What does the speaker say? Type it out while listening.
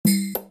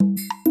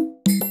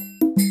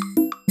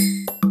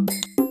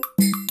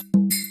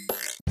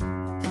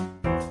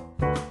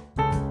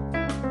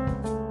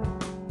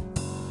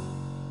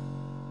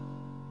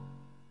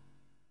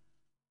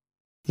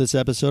This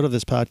episode of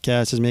This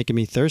Podcast Is Making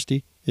Me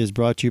Thirsty is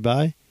brought to you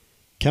by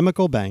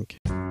Chemical Bank.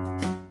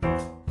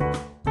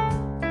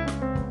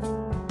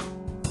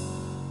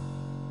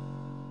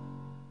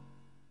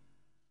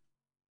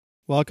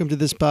 Welcome to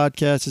This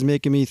Podcast Is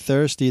Making Me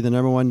Thirsty, the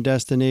number one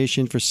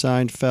destination for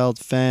Seinfeld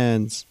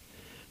fans.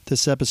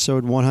 This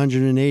episode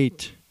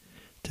 108.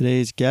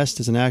 Today's guest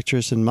is an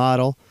actress and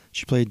model.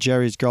 She played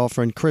Jerry's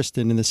girlfriend,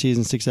 Kristen, in the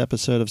season 6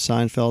 episode of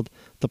Seinfeld,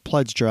 The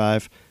Pledge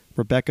Drive,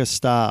 Rebecca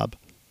Staab.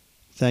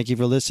 Thank you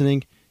for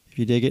listening. If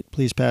you dig it,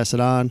 please pass it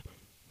on.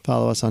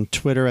 Follow us on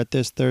Twitter at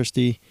This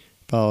Thirsty.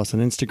 Follow us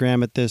on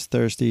Instagram at This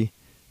Thirsty.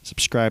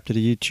 Subscribe to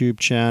the YouTube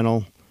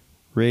channel.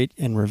 Rate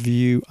and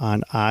review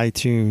on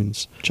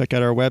iTunes. Check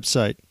out our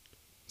website,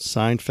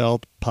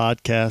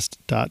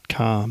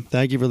 SeinfeldPodcast.com.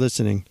 Thank you for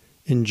listening.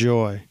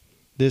 Enjoy.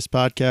 This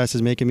podcast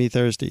is making me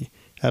thirsty.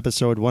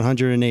 Episode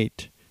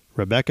 108.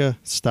 Rebecca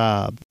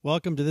Staab.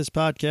 Welcome to This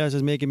Podcast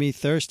Is Making Me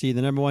Thirsty,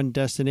 the number one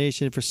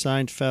destination for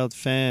Seinfeld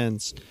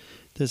fans.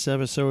 This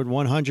episode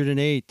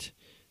 108.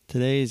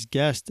 Today's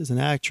guest is an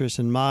actress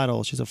and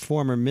model. She's a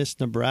former Miss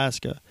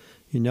Nebraska.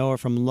 You know her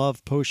from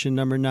Love Potion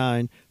No.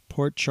 9,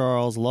 Port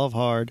Charles, Love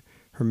Hard,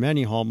 her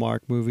many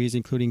Hallmark movies,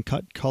 including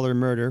Cut, Color,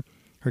 Murder,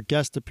 her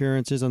guest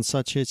appearances on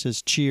such hits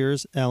as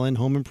Cheers, Ellen,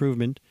 Home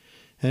Improvement,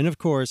 and of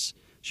course,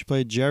 she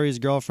played Jerry's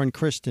girlfriend,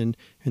 Kristen,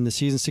 in the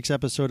season 6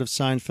 episode of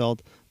Seinfeld,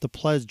 The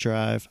Pledge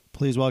Drive.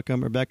 Please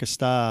welcome Rebecca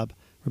Staab.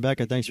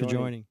 Rebecca, thanks for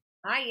joining.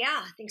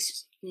 Yeah.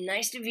 Thanks.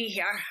 Nice to be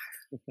here.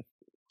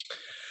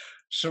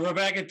 So,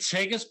 Rebecca,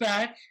 take us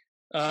back.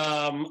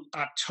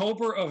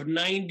 October of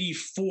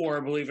 '94,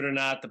 believe it or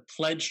not, The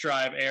Pledge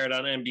Drive aired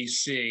on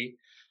NBC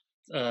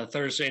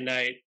Thursday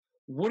night.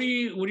 What do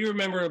you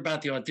remember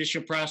about the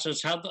audition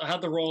process?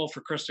 How'd the role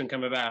for Kristen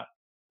come about?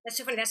 That's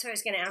so funny. That's what I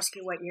was going to ask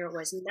you. What year it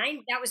was?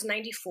 That was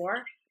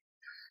 '94.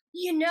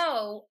 You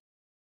know,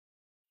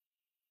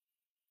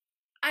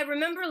 I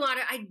remember a lot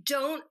of.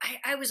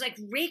 I was like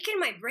raking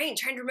my brain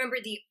trying to remember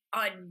the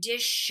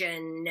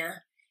audition,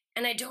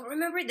 and I don't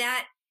remember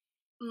that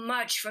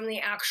much from the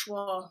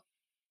actual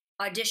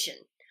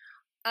audition.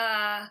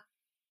 I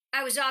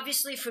was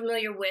obviously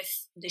familiar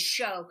with the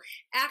show.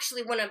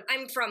 Actually,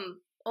 I'm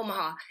from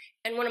Omaha,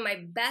 and one of my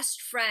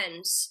best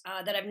friends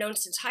that I've known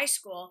since high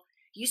school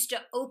used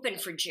to open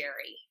for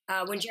Jerry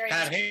when Jerry.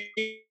 Pat Hazel.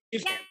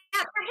 Yeah,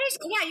 Pat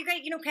Hazel. Yeah,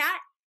 you know Pat.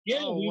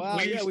 Yeah,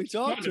 we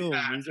talked to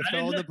him. He's a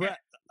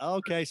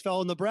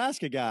fellow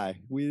Nebraska guy.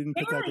 We didn't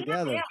put that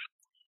together.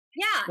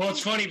 Yeah. Well,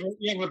 it's funny.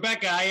 Yeah,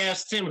 Rebecca, I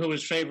asked him who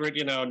his favorite,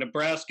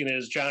 Nebraskan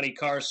is, Johnny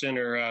Carson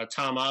or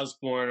Tom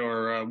Osborne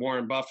or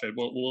Warren Buffett.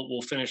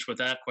 We'll finish with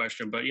that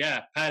question. But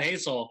yeah, Pat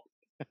Hazel.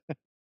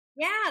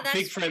 Yeah, that's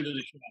big friend of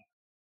the show.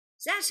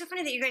 That's so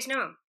funny that you guys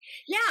know him.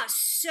 Yeah.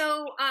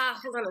 So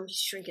hold on, I'm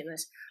just shrinking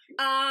this.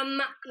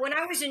 When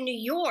I was in New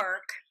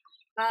York,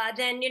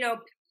 then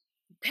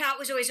Pat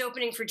was always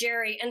opening for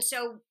Jerry, and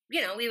so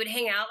we would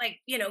hang out,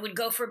 we'd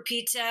go for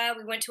pizza.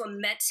 We went to a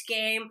Mets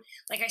game.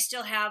 I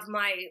still have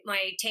my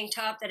tank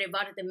top that I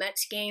bought at the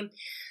Mets game.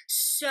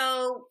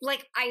 So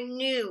I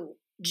knew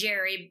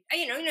Jerry.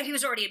 He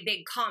was already a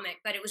big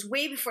comic, but it was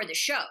way before the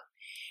show.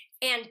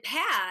 And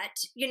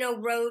Pat,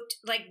 wrote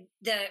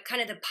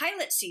the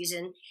pilot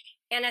season.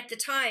 And at the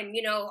time,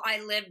 I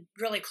lived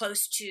really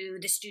close to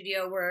the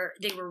studio where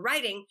they were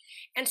writing.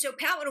 And so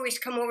Pat would always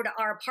come over to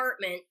our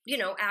apartment,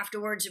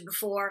 afterwards or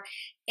before,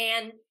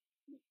 and,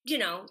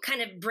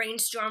 kind of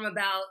brainstorm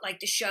about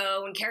the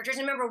show and characters.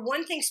 And remember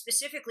one thing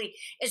specifically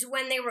is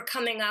when they were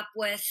coming up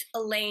with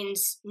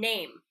Elaine's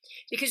name,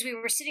 because we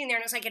were sitting there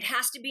and it was it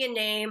has to be a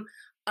name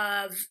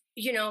of,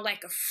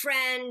 a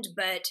friend,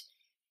 but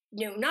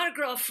not a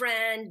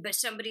girlfriend, but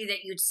somebody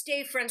that you'd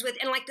stay friends with,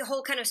 and the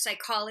whole kind of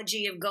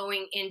psychology of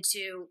going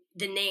into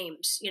the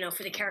names,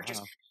 for the characters.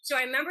 Wow. So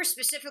I remember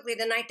specifically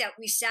the night that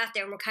we sat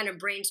there and we're kind of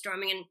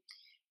brainstorming, and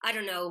I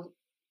don't know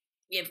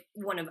if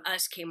one of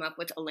us came up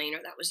with Elaine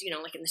or that was,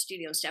 in the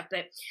studio and stuff.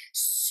 But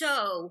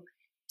so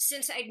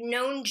since I'd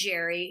known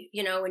Jerry,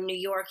 in New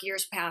York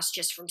years past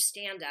just from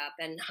stand-up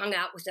and hung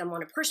out with them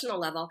on a personal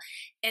level,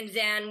 and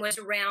then was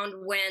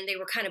around when they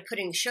were kind of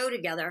putting the show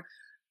together,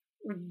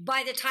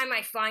 by the time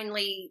I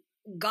finally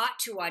got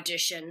to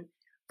audition,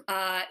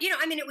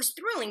 it was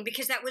thrilling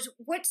because that was,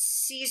 what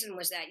season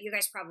was that? You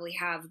guys probably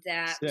have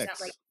that. 6. Was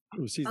that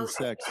it was season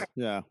 6.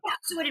 Yeah.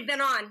 So it had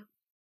been on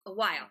a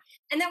while.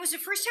 And that was the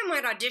first time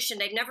I'd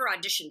auditioned. I'd never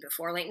auditioned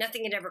before.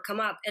 Nothing had ever come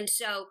up. And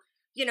so,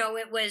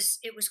 it was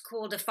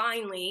cool to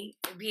finally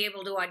be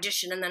able to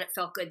audition. And then it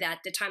felt good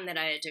that the time that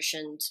I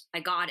auditioned,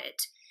 I got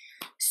it.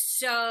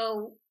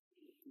 So,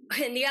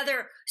 and the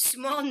other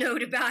small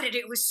note about it,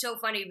 it was so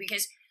funny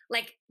because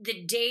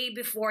the day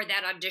before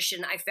that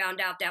audition, I found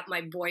out that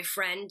my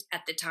boyfriend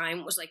at the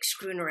time was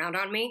screwing around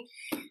on me.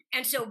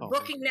 And so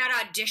booking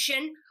that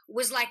audition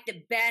was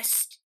the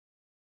best,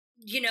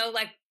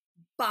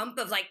 bump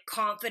of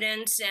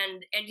confidence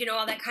and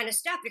all that kind of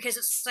stuff, because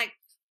it's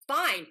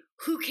fine,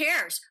 who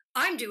cares?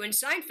 I'm doing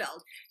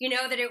Seinfeld,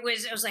 that it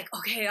was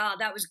okay,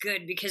 that was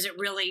good because it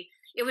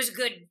was a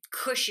good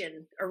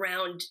cushion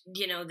around,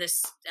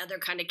 this other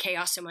kind of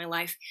chaos in my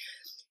life.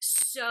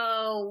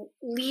 So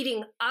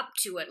leading up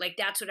to it, like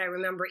that's what I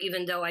remember,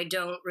 even though I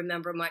don't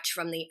remember much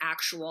from the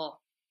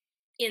actual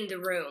in the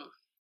room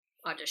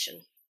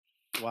audition.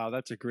 Wow,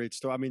 that's a great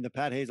story. I mean, the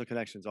Pat Hazel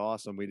connection is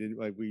awesome. We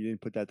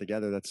didn't put that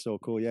together. That's so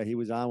cool. Yeah, he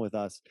was on with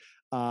us.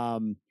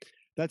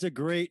 That's a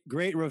great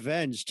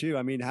revenge too.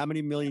 I mean, how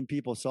many million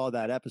people saw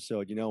that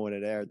episode? You know, when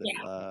it aired.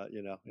 Yeah.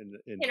 You know,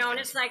 and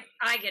it's like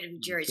I get to be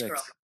Jerry's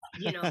girl.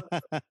 You know,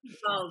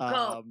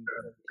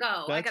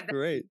 go. That's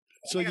great.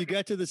 So you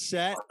get to the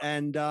set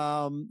and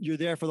you're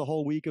there for the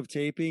whole week of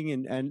taping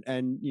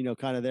and you know,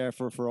 kind of there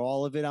for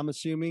all of it, I'm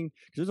assuming,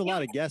 because there's a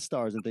lot of guest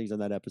stars and things on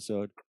that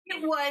episode.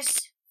 It was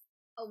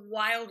a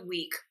wild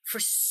week for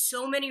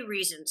so many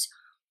reasons.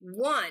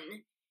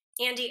 One,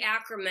 Andy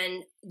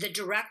Ackerman, the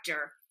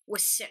director,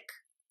 was sick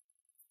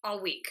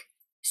all week.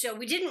 So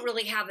we didn't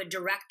really have a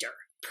director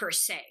per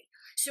se.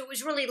 So it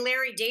was really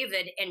Larry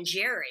David and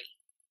Jerry,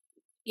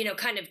 you know,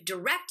 kind of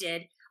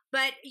directed.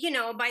 But, you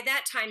know, by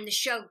that time, the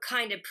show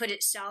kind of put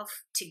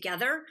itself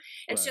together.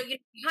 And so, you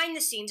know, behind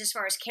the scenes, as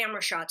far as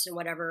camera shots and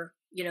whatever,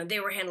 you know, they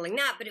were handling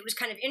that. But it was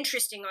kind of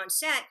interesting on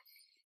set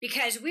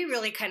because we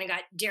really kind of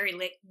got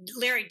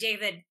Larry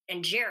David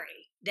and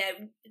Jerry,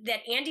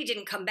 that Andy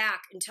didn't come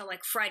back until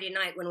like Friday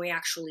night when we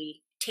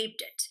actually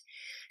taped it.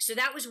 So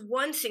that was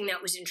one thing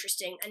that was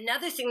interesting.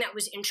 Another thing that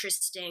was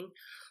interesting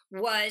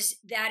was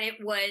that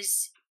it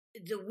was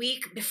the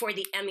week before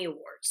the Emmy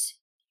Awards.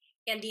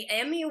 And the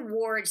Emmy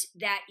Awards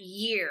that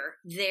year,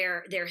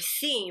 their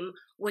theme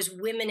was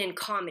women in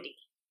comedy.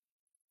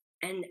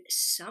 And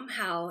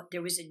somehow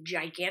there was a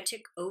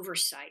gigantic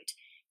oversight,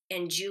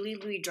 and Julie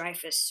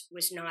Louis-Dreyfus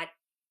was not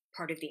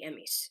part of the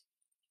Emmys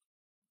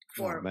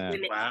for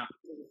women. Wow.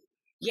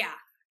 Yeah.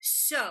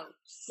 So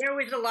there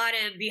was a lot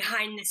of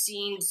behind the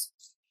scenes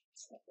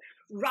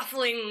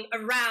ruffling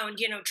around,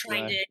 you know,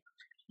 trying to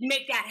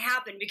make that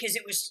happen because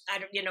it was,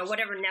 you know,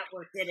 whatever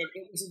network did it,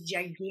 it was a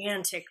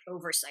gigantic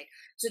oversight.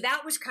 So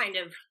that was kind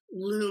of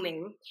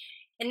looming.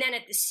 And then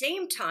at the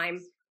same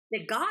time,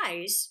 the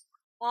guys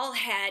all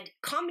had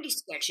comedy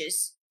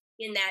sketches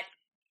in that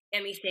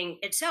Emmy thing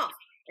itself.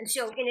 And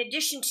so in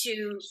addition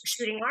to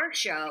shooting our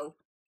show,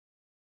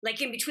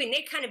 like in between,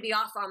 they'd kind of be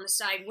off on the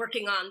side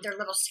working on their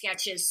little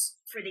sketches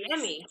for the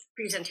Emmy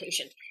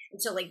presentation.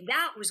 And so like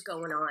that was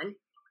going on.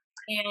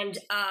 And,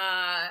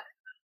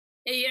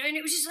 you know, and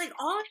it was just like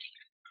all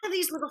of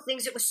these little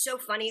things. It was so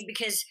funny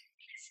because,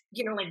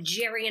 you know, like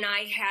Jerry and I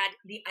had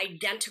the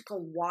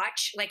identical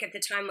watch. Like at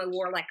the time I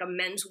wore like a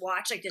men's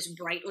watch, like this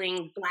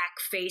Breitling black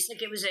face.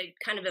 Like it was a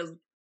kind of a,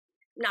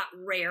 not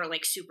rare,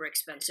 like super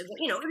expensive, but,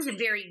 you know, it was a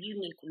very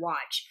unique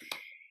watch.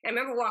 I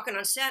remember walking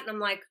on set and I'm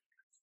like,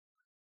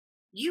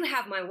 you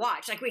have my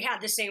watch. Like we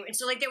had the same. And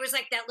so like there was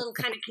like that little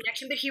kind of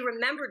connection, but he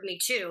remembered me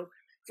too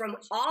from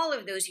all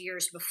of those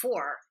years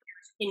before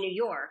in New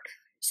York.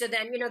 So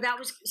then, you know, that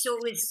was, so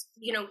it was,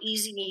 you know,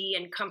 easy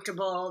and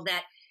comfortable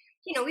that,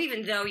 you know,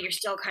 even though you're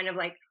still kind of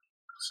like,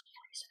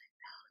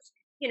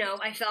 you know,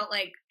 I felt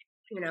like,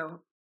 you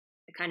know,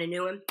 I kind of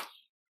knew him.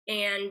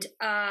 And,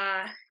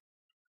 I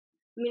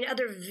mean,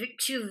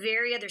 two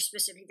very other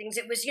specific things.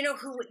 It was, you know,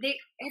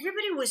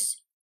 everybody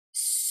was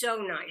so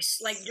nice.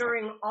 Like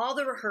during all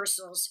the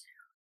rehearsals,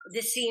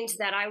 the scenes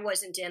that I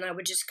wasn't in, I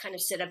would just kind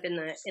of sit up in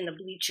the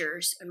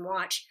bleachers and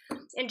watch.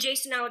 And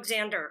Jason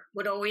Alexander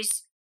would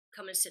always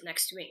come and sit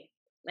next to me.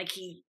 Like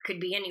he could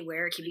be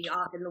anywhere. He could be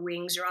off in the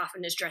wings or off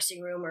in his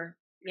dressing room or,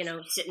 you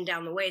know, sitting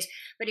down the ways.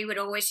 But he would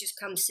always just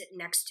come sit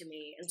next to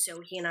me. And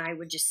so he and I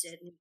would just sit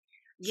and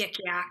yik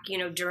yak, you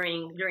know,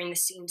 during the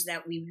scenes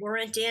that we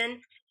weren't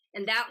in.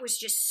 And that was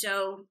just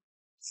so,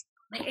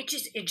 like, it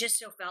just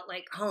so felt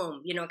like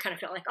home. You know, it kind of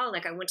felt like, oh,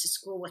 like I went to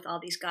school with all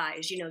these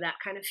guys, you know, that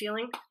kind of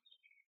feeling.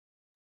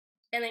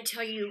 And I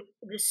tell you,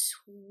 the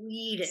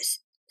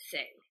sweetest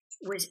thing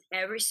was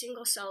every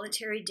single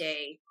solitary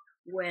day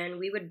when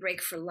we would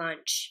break for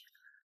lunch,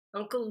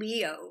 Uncle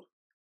Leo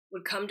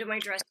would come to my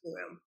dressing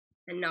room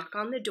and knock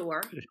on the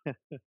door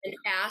and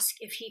ask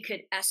if he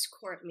could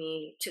escort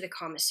me to the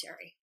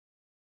commissary.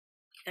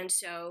 And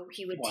so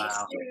he would take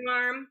my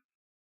arm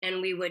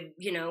and we would,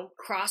 you know,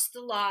 cross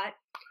the lot.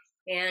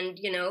 And,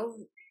 you know,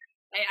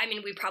 I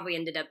mean, we probably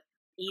ended up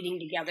eating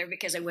together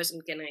because I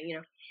wasn't going to, you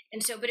know.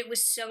 And so, but it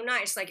was so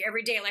nice. Like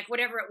every day, like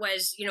whatever it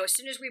was, you know, as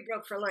soon as we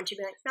broke for lunch, he'd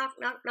be like, knock,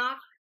 knock, knock.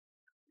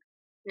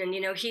 And,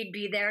 you know, he'd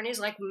be there and he's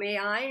like, may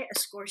I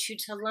escort you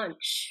to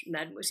lunch,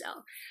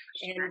 mademoiselle?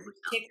 And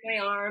he'd take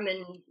my arm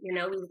and, you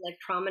know, we would like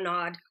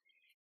promenade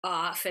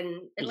off.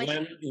 And like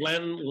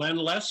Len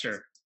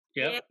Lesser.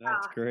 Yep. Yeah.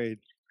 That's great.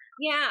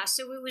 Yeah.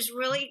 So it was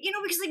really, you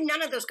know, because like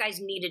none of those guys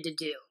needed to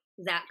do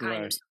that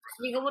kind of stuff.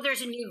 You go, well,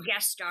 there's a new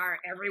guest star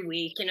every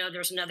week. You know,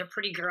 there's another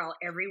pretty girl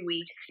every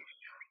week.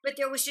 But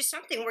there was just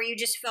something where you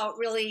just felt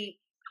really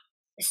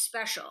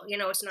special. You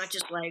know, it's not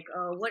just like,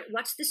 oh,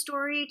 what's the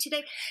story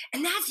today?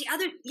 And that's the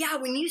other,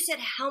 when you said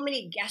how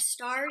many guest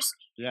stars.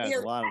 Yeah,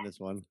 there's a lot in this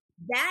one.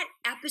 That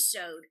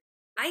episode,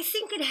 I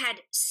think it had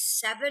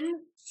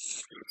 7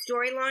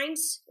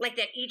 storylines, like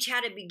that each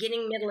had a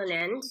beginning, middle, and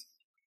end.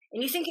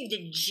 And you think of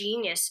the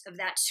genius of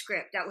that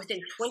script, that within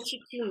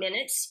 22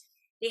 minutes,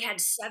 they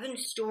had 7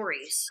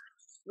 stories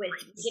with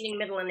beginning,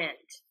 middle, and end.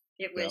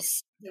 It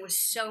was there was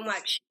so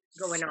much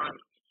going on.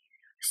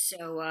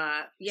 So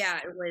yeah,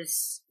 it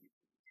was.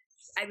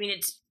 I mean,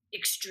 it's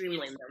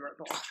extremely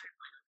memorable.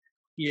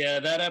 Yeah,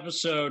 that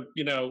episode,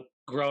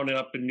 growing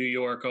up in New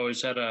York,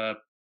 always had a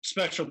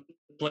special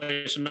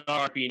place in our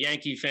heart, being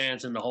Yankee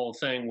fans and the whole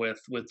thing with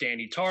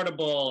Danny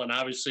Tartabull, and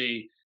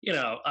obviously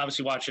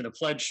watching the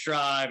pledge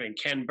drive and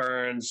Ken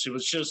Burns. It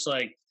was just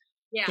like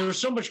there was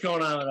so much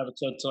going on in that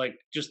episode. To like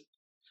just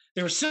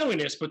there was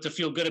silliness, but to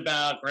feel good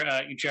about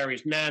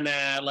Jerry's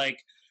Nana, like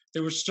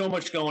there was so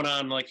much going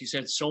on. Like you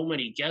said, so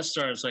many guest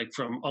stars, like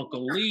from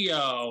Uncle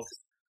Leo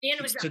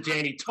to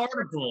Danny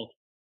Tartabull.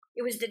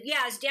 It was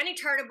Danny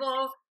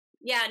Tartabull,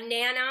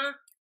 Nana,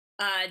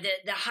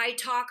 the high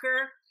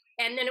talker,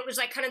 and then it was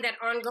like kind of that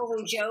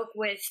ongoing joke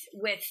with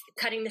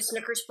cutting the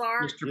Snickers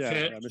bar. Mr.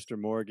 Pitt. Mr.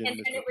 Morgan. And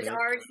then it was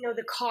ours,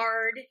 the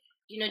card.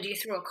 Do you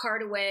throw a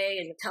card away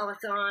in the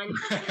telethon?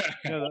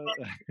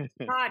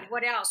 God,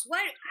 what else?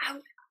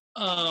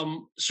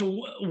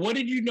 So what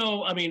did you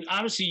know? I mean,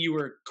 obviously you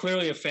were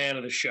clearly a fan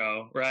of the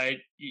show, right?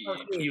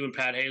 You and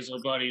Pat Hazel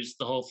buddies,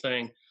 the whole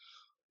thing.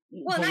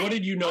 Well, but what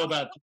did you know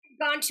about?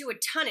 Gone to a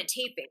ton of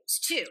tapings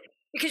too,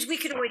 because we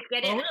could always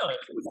get in. Oh, really?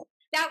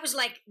 That was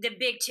like the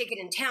big ticket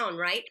in town,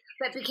 right?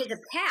 But because of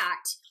Pat,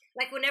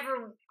 like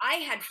whenever I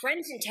had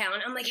friends in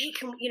town, I'm like, hey,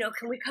 can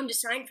we come to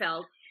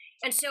Seinfeld?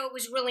 And so it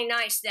was really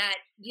nice that,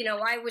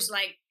 I was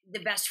like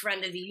the best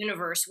friend of the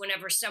universe.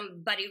 Whenever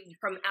somebody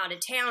from out of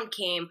town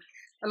came,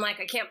 I'm like,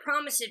 I can't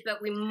promise it, but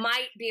we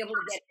might be able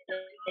to get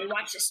and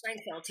watch the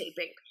Seinfeld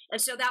taping. And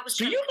so that was.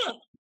 So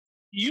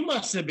you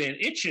must have been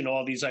itching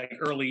all these like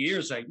early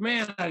years, like,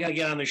 man, I gotta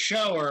get on the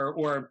show,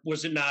 or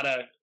was it not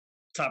a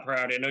top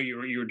priority? I know you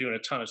were doing a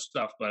ton of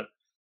stuff, but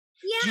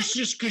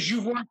just because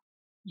you've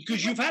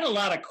had a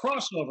lot of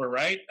crossover,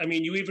 right? I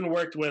mean, you even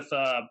worked with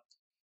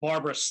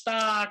Barbara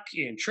Stock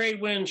in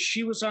Tradewinds.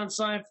 She was on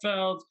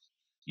Seinfeld.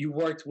 You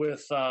worked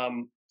with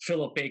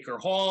Philip Baker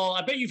Hall.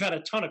 I bet you've had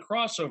a ton of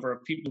crossover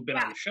of people who've been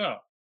on the show.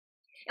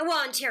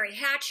 And Terry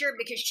Hatcher,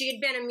 because she had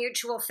been a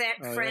mutual friend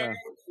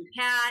with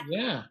Pat.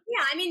 Yeah.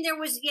 Yeah, I mean, there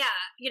was,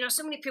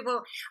 so many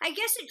people. I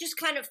guess it just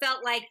kind of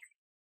felt like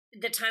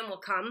the time will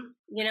come.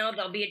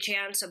 There'll be a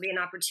chance, there'll be an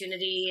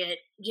opportunity. It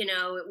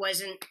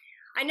wasn't,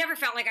 I never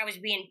felt like I was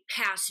being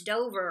passed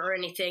over or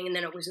anything. And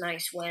then it was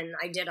nice when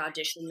I did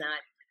audition that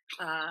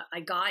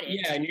I got it.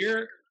 Yeah,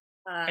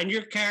 and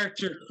your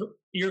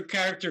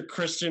character,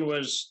 Kristen,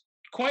 was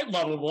quite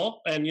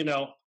lovable and,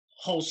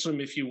 wholesome,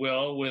 if you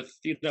will, with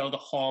the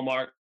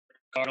Hallmark,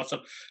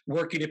 also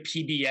working at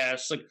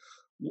PBS. Like,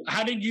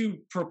 how did you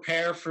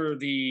prepare for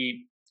the?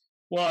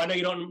 Well, I know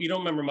you don't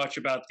remember much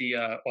about the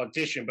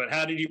audition, but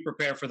how did you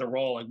prepare for the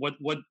role? Like,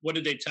 what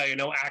did they tell you?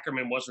 No,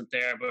 Ackerman wasn't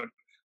there, but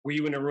were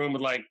you in a room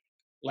with like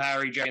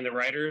Larry, Jerry, and the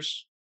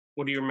writers?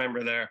 What do you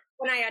remember there?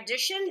 When I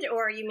auditioned,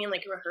 or you mean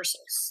like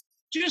rehearsals?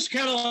 Just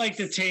kind of like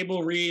the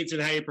table reads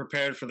and how you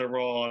prepared for the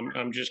role.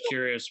 I'm just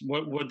curious.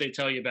 What would they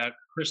tell you about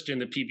Kristen,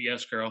 the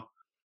PBS girl?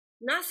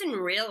 Nothing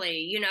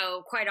really,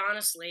 quite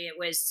honestly, it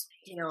was,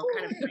 kind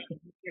of like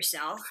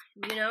yourself,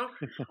 Yeah,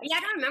 I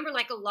don't remember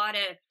like a lot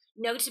of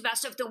notes about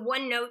stuff. The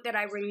one note that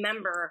I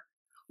remember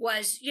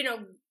was,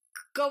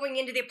 going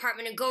into the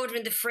apartment and go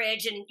to the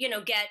fridge and,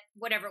 get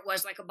whatever it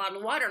was, like a bottle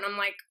of water. And I'm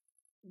like,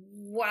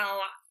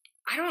 well,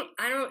 I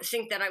don't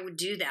think that I would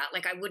do that.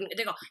 Like I wouldn't.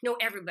 They go, no,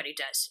 everybody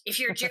does. If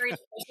you're Jerry, if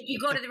you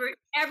go to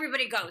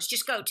everybody goes.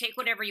 Just go, take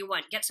whatever you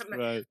want, get something.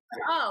 Right.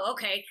 Oh,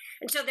 okay.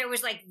 And so there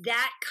was like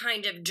that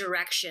kind of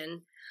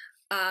direction.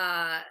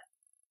 I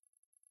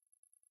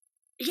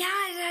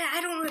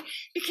don't,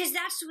 because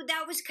that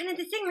was kind of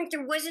the thing. Like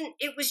there wasn't.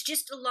 It was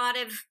just a lot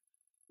of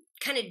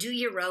kind of do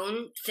your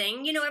own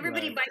thing.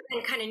 Everybody by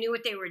then kind of knew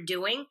what they were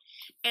doing,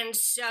 and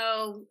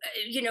so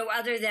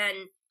other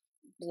than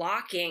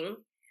blocking.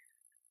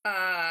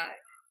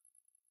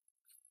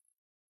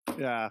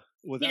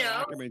 Without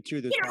Ackerman too,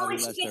 there's probably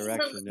less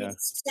direction. Yeah,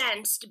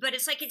 sensed, but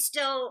it's like it's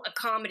still a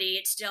comedy.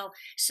 It's still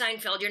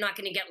Seinfeld. You're not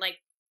going to get like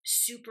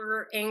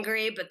super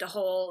angry, but the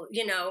whole,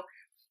 you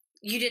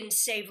didn't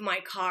save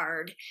my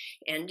card,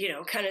 and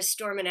kind of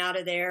storming out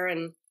of there,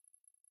 and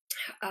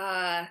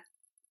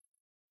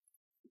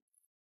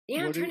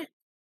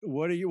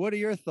What are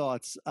your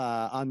thoughts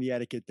on the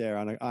etiquette there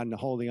on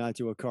holding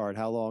onto a card?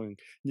 How long,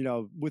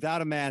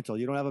 without a mantle,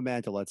 you don't have a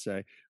mantle, let's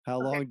say. How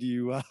long do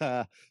you?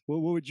 What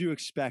would you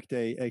expect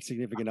a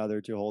significant other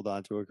to hold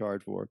onto a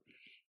card for?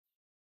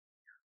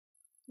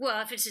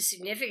 Well, if it's a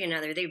significant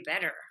other, they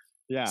better.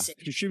 Yeah,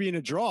 it should be in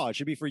a draw. It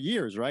should be for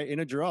years, right? In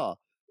a draw.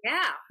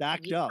 Yeah,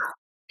 backed up.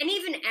 And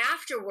even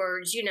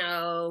afterwards,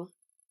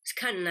 it's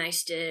kind of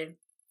nice to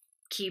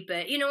keep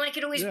it. Like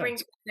it always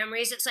brings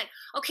memories. It's like,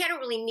 okay, I don't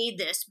really need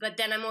this, but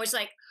then I'm always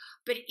like,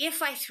 but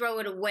if I throw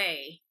it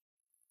away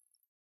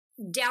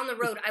down the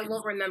road, I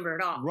won't remember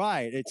it all.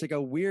 Right. It's like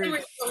a weird. It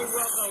will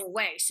go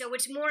away. So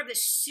it's more of a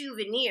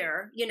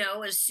souvenir,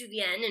 a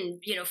souvenir,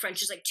 and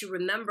French is like to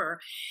remember.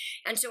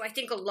 And so I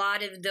think a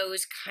lot of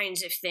those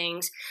kinds of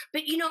things.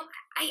 But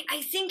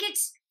I think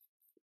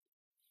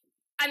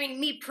I mean,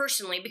 me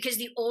personally, because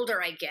the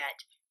older I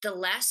get, the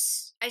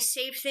less I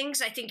save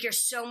things. I think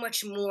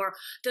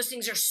those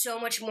things are so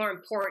much more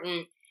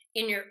important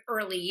in your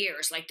early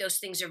years. Like those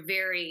things they're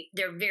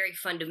very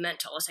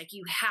fundamental. It's like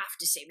you have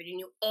to save it and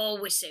you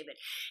always save it.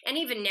 And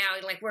even now,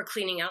 like we're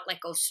cleaning out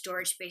like old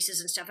storage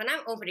spaces and stuff, and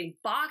I'm opening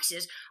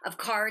boxes of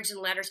cards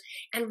and letters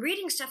and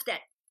reading stuff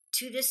that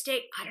to this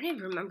day, I don't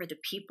even remember the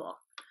people.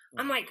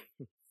 I'm like,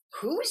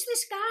 who is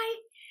this guy?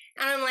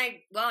 And I'm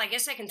like, well, I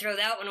guess I can throw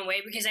that one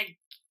away because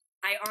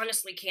I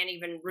honestly can't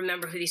even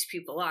remember who these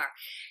people are.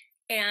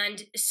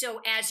 And so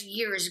as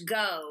years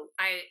go,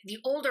 the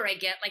older I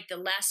get, like the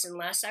less and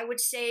less I would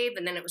save.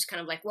 And then it was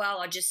kind of like, well,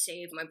 I'll just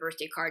save my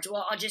birthday cards.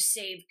 Well, I'll just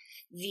save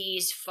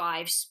these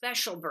 5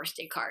 special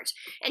birthday cards.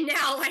 And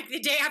now, like the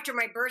day after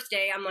my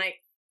birthday, I'm like,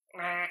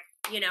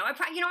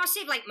 I'll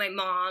save like my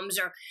mom's,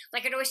 or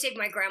like I'd always save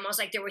my grandma's.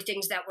 Like there were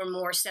things that were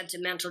more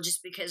sentimental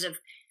just because of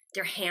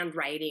their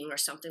handwriting or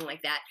something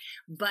like that.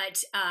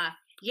 But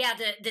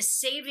the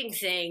saving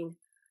thing,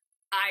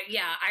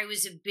 I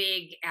was a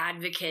big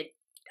advocate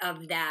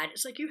of that.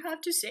 It's like, you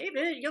have to save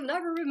it. You'll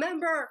never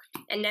remember.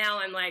 And now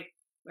I'm like,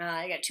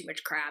 I got too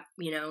much crap,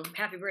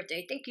 happy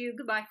birthday. Thank you.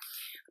 Goodbye.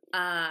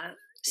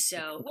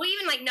 Well,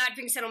 even like not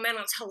being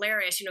sentimental, it's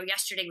hilarious.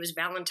 Yesterday was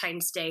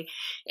Valentine's Day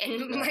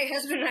and my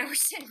husband and I were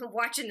sitting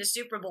watching the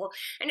Super Bowl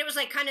and it was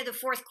like kind of the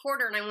fourth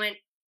quarter. And I went,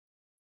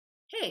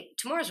 hey,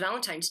 tomorrow's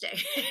Valentine's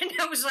Day. And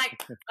I was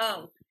like,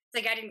 oh,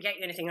 like, I didn't get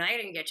you anything. I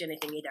didn't get you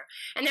anything either.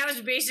 And that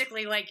was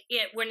basically like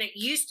it when it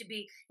used to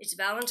be, it's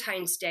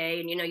Valentine's Day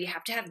and, you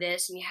have to have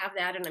this and you have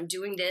that and I'm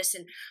doing this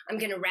and I'm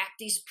going to wrap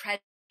these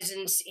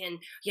presents in,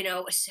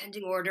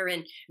 ascending order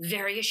and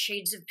various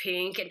shades of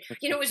pink. And,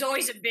 it was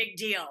always a big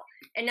deal.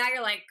 And now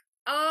you're like,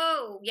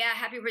 oh, yeah,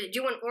 happy birthday. Do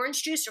you want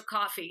orange juice or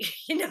coffee?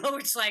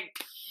 It's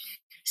like,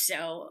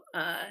 so.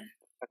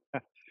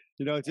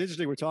 It's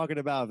interesting. We're talking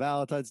about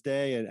Valentine's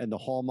Day and the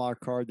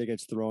Hallmark card that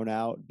gets thrown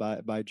out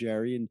by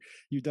Jerry. And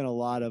you've done a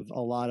lot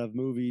of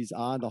movies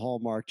on the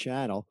Hallmark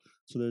Channel.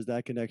 So there's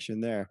that connection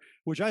there,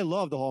 which I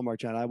love the Hallmark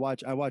Channel. I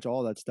watch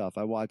all that stuff.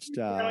 I watched,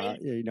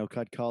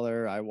 Cut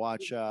Color. I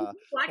watch all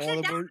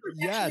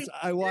the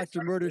I watch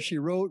the Murder, She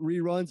Wrote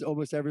reruns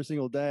almost every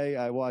single day.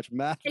 I watch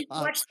Matlock. And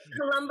watch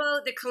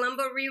the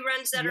Columbo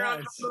reruns that are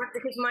on Hallmark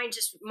because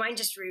mine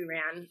just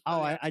reran.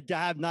 Oh, I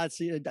have not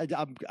seen it.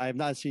 I have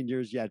not seen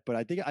yours yet, but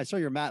I think I saw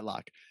your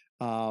Matlock.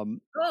 You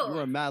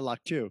were a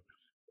Matlock too.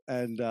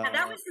 And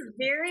that was the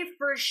very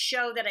first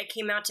show that I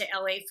came out to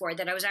LA for,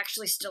 that I was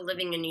actually still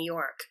living in New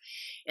York.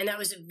 And that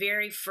was the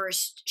very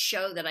first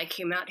show that I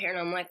came out here. And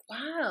I'm like,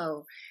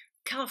 wow,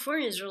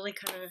 California is really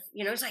kind of,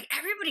 it's like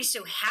everybody's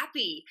so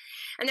happy.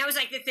 And that was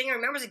like the thing I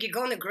remember, was like you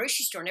go in the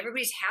grocery store and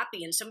everybody's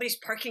happy and somebody's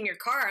parking your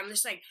car. I'm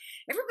just like,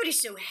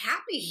 everybody's so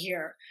happy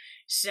here.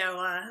 So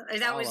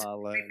that was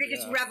my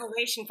biggest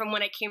revelation from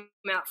when I came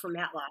out from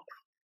Matlock.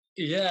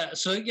 Yeah.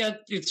 So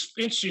it's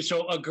interesting.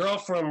 So a girl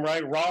from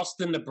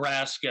Ralston,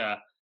 Nebraska,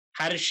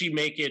 how did she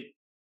make it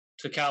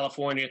to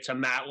California, to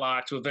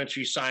Matlock, to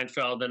eventually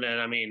Seinfeld? And then,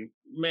 I mean,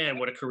 man,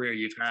 what a career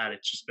you've had.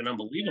 It's just been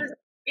unbelievable.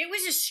 It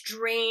was a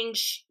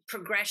strange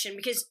progression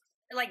because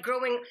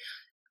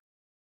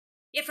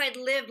if I'd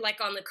lived like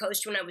on the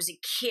coast when I was a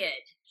kid,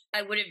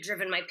 I would have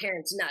driven my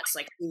parents nuts,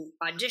 like to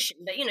audition.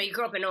 But, you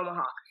grew up in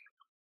Omaha.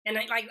 And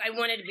I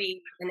wanted to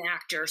be an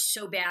actor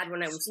so bad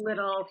when I was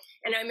little.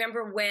 And I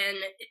remember when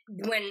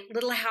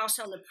Little House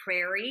on the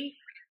Prairie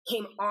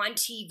came on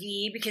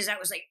TV, because that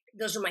was like,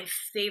 those were my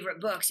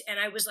favorite books. And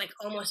I was like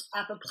almost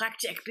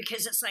apoplectic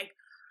because it's like,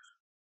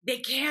 they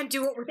can't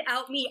do it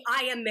without me.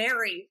 I am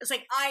Mary. It's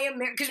like, I am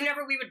Mary. Because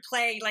whenever we would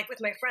play like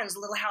with my friends,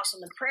 Little House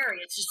on the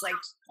Prairie, it's just like,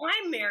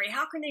 I'm Mary.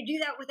 How can they do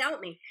that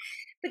without me?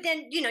 But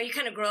then, you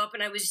kind of grow up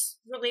and I was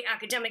really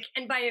academic.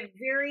 And by a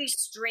very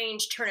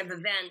strange turn of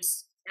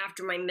events,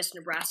 after my Miss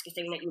Nebraska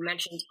thing that you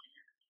mentioned,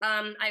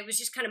 I was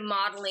just kind of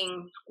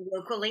modeling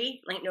locally,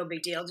 like no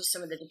big deal, just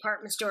some of the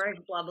department stores,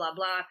 blah, blah,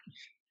 blah.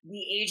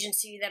 The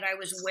agency that I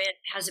was with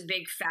has a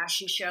big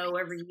fashion show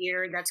every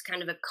year. That's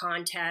kind of a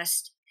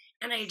contest.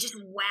 And I just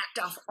whacked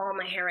off all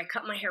my hair. I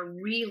cut my hair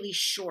really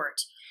short.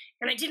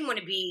 And I didn't want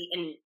to be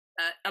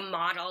a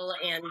model.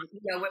 And,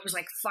 it was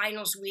like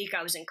finals week.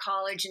 I was in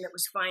college and it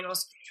was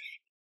finals.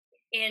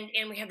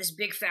 And we had this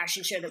big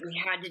fashion show that we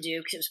had to do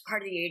because it was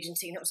part of the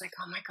agency. And it was like,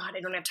 oh my God,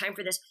 I don't have time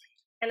for this.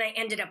 And I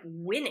ended up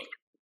winning.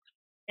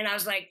 And I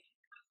was like,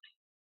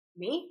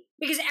 me?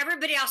 Because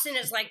everybody else in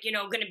it is like,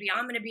 I'm going to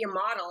be a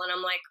model. And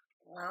I'm like,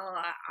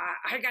 well,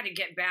 I got to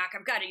get back.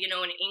 I've got to,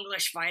 an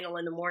English final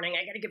in the morning.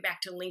 I got to get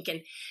back to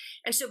Lincoln.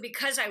 And so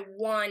because I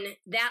won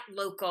that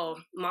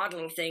local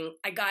modeling thing,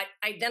 I got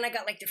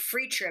like the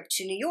free trip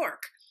to New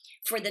York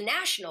for the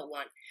national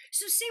one.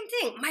 So same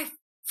thing. My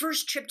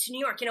first trip to New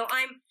York,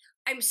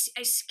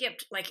 I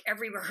skipped like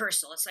every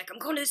rehearsal. It's like, I'm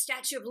going to the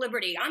Statue of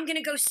Liberty. I'm going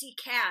to go see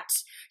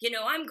Cats.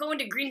 I'm going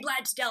to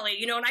Greenblatt's Deli,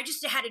 and I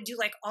just had to do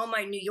like all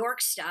my New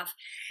York stuff.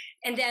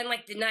 And then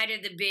like the night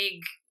of the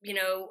big,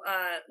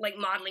 like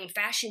modeling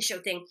fashion show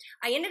thing,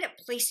 I ended up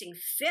placing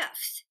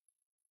 5th.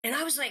 And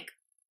I was like,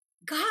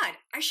 God,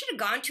 I should have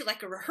gone to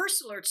like a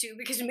rehearsal or two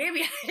because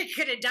maybe I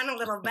could have done a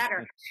little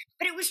better.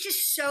 But it was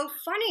just so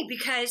funny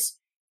because,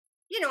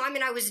 I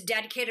mean, I was a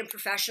dedicated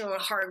professional, a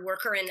hard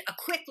worker, and a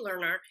quick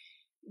learner.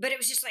 But it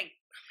was just like, I'm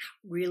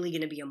not really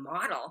going to be a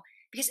model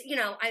because,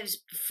 I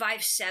was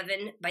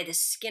 5'7" by the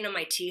skin of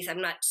my teeth.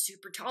 I'm not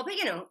super tall, but,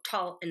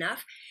 tall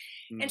enough.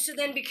 And so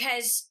then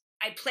because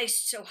I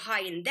placed so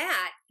high in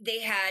that,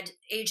 they had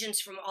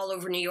agents from all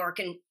over New York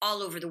and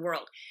all over the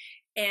world.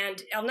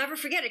 And I'll never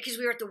forget it because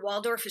we were at the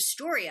Waldorf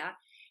Astoria.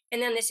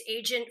 And then this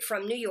agent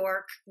from New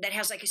York that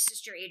has like a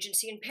sister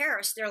agency in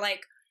Paris, they're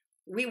like,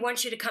 we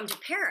want you to come to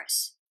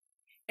Paris.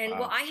 And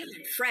well, I had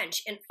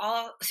French, and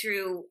all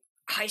through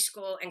high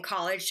school and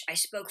college, I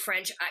spoke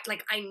French.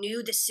 I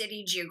knew the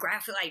city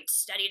geographically. I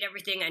studied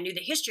everything. I knew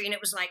the history. And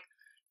it was like,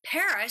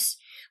 Paris,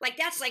 like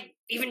that's like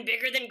even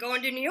bigger than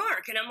going to New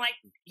York. And I'm like,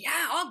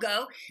 yeah, I'll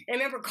go. And I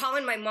remember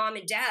calling my mom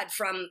and dad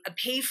from a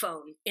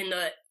payphone in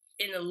the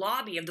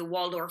lobby of the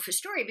Waldorf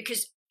Astoria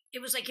because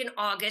it was like in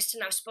August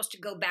and I was supposed to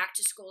go back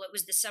to school. It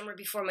was the summer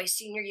before my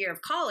senior year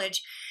of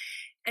college.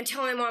 And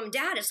telling my mom and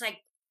dad, it's like,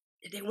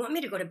 they want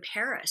me to go to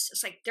Paris.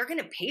 It's like, they're going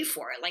to pay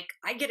for it. Like,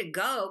 I get to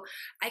go.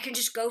 I can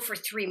just go for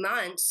 3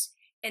 months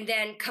and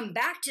then come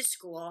back to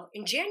school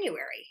in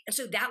January. And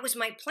so that was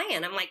my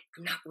plan. I'm like,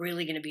 I'm not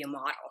really going to be a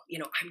model.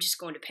 I'm just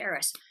going to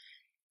Paris.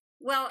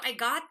 Well, I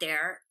got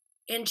there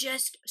and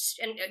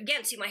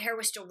again, see, my hair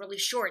was still really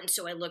short. And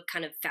so I looked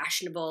kind of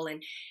fashionable.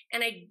 And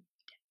I,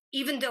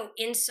 even though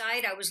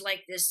inside I was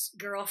like this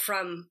girl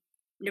from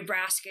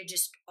Nebraska,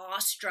 just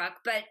awestruck,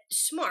 but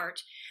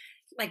smart,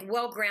 like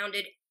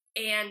well-grounded.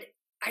 And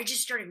I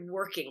just started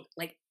working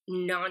like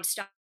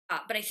nonstop.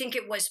 But I think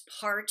it was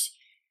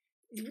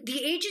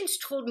the agents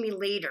told me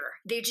later,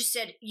 they just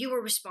said, you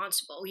were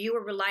responsible, you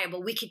were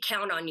reliable, we could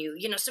count on you.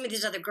 Some of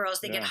these other girls,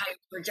 they get hired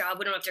for a job,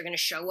 we don't know if they're going to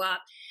show up.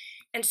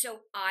 And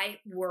so I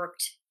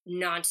worked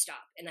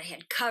nonstop and I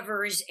had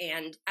covers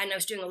and I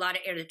was doing a lot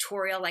of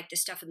editorial, like the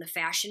stuff in the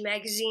fashion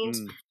magazines.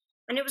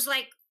 And it was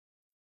like,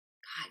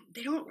 God,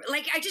 they don't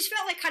like, I just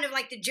felt like kind of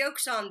like the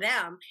joke's on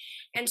them.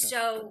 And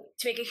so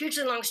to make a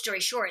hugely long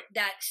story short,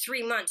 that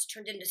 3 months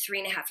turned into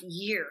 3.5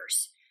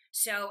 years.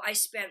 So I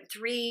spent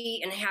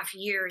 3.5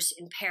 years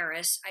in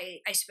Paris.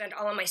 I spent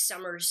all of my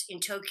summers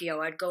in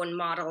Tokyo. I'd go and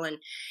model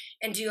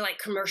and do like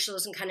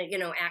commercials and kind of,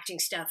 acting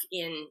stuff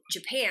in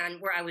Japan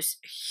where I was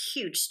a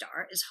huge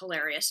star. It's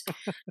hilarious.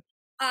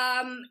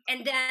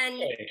 And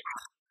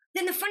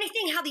then the funny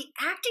thing, how the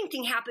acting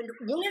thing happened,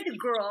 one of the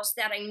girls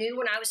that I knew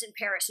when I was in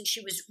Paris, and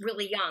she was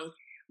really young,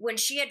 when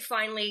she had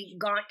finally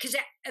gone, because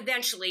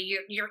eventually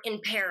you're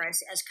in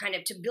Paris as kind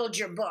of to build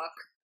your book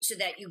so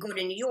that you go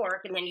to New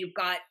York and then you've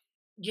got,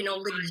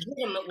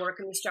 legitimate work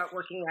and you start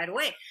working right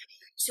away.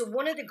 So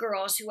one of the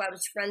girls who I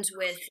was friends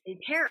with in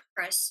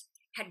Paris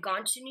had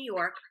gone to New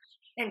York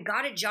and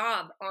got a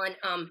job on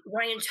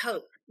Ryan's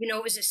Hope.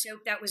 It was a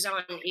soap that was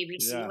on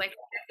ABC like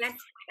that.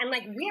 And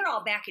like we're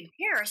all back in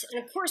Paris.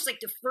 And of course, like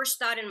the first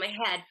thought in my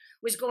head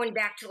was going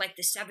back to like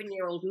the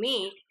 7-year-old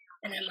me.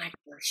 And I'm like,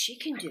 well, she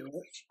can do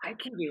it. I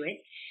can do it.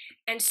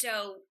 And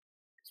so,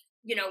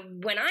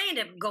 when I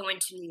ended up going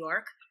to New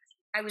York,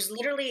 I was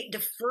literally the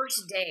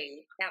first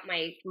day at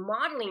my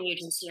modeling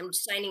agency. I'm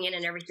signing in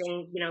and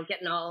everything,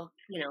 getting all,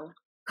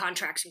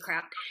 contracts and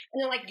crap.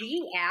 And they're like, do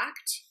you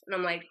act? And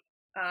I'm like,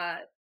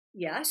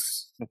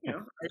 yes. I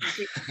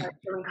was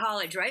in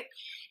college, right?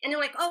 And they're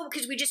like, oh,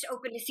 because we just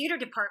opened a theater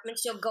department,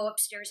 so go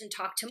upstairs and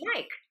talk to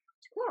Mike.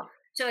 Cool.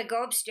 So I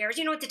go upstairs.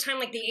 At the time,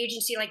 like the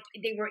agency, like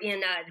they were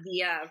in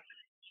the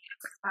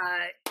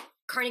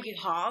Carnegie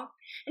Hall.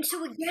 And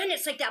so again,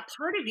 it's like that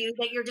part of you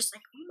that you're just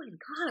like, oh my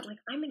God, like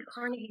I'm in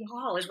Carnegie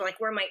Hall is like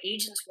where my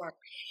agents were.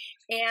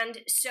 And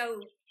so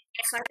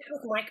I started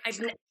with Mike.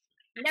 I've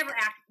never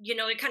acted,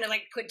 they kind of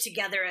like put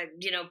together a,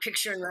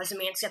 picture and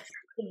resume and stuff.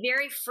 The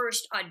very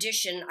first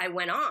audition I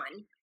went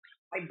on,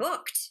 I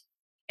booked.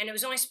 And it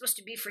was only supposed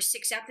to be for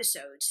 6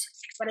 episodes.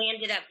 But I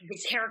ended up, the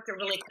character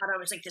really caught on. It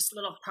was like this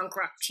little punk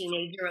rock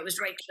teenager. It was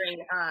right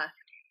during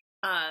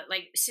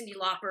like Cyndi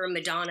Lauper,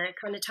 Madonna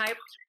kind of type.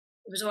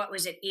 It was, what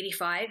was it,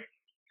 85?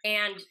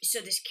 And so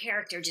this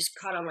character just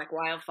caught on like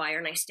wildfire,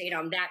 and I stayed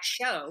on that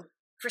show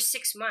for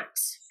 6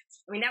 months.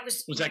 I mean, that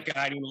was... Was that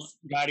Guiding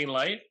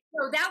Light?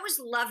 No, that was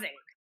Loving,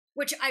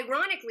 which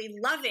ironically,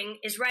 Loving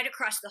is right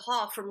across the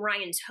hall from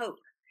Ryan's Hope.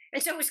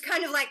 And so it was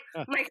kind of like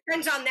my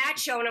friends on that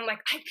show, and I'm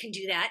like, I can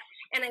do that.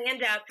 And I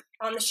end up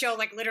on the show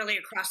like literally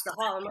across the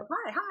hall. I'm like,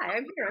 hi,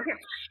 I'm here.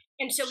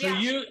 And so yeah.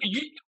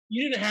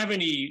 You didn't have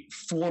any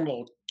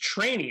formal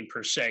training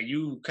per se.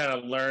 You kind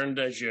of learned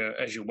as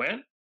you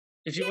went,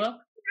 if you will.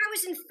 I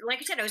was in, like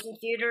I said, I was in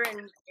theater and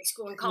high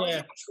school and college. Yeah.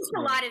 It was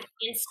a lot of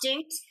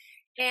instinct.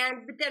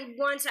 But then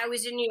once I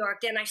was in New York,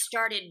 then I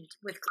started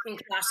in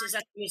classes.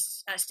 I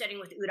was studying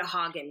with Uta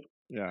Hagen.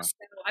 Yeah. So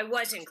I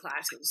was in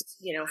classes,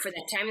 for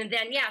that time. And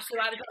then, so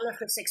I was on there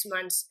for 6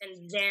 months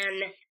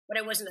but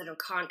I wasn't under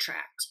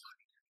contract.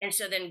 And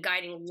so then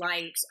Guiding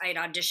Light, I had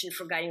auditioned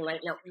for Guiding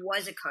Light. Now it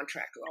was a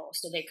contract role.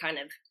 So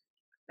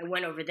I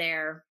went over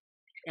there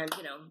and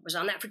was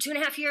on that for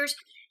 2.5 years.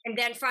 And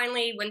then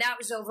finally, when that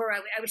was over,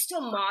 I was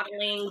still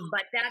modeling,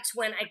 but that's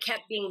when I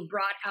kept being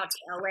brought out to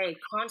LA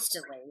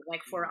constantly,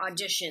 like for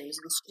auditions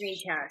and screen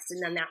tests,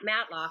 and then that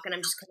Matlock. And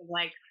I'm just kind of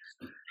like,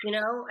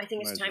 I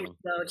think it's time to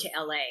go to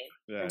LA.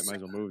 Yeah, might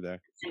as well move there.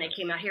 And I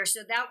came out here. So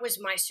that was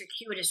my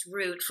circuitous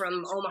route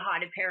from Omaha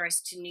to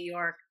Paris to New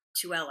York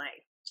to LA.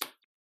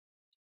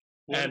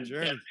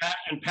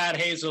 And Pat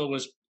Hazel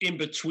was in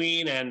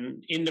between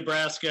and in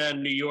Nebraska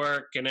and New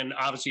York, and then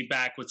obviously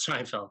back with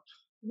Seinfeld.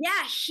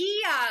 Yeah,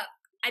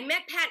 I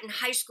met Pat in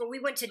high school. We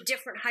went to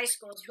different high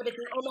schools, but at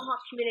the Omaha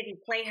Community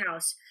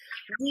Playhouse,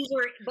 we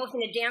were both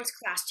in a dance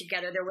class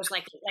together. There was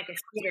like a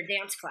theater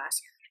dance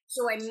class.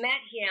 So I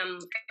met him,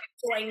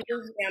 so I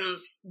knew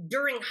him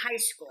during high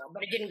school,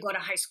 but I didn't go to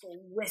high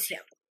school with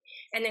him.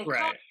 And then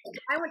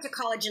I went to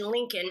college in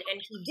Lincoln,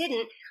 and he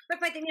didn't. But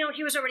by then,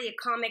 he was already a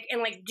comic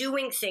and like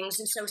doing things.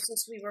 And so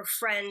since we were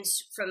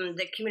friends from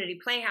the Community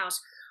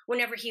Playhouse,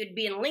 whenever he would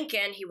be in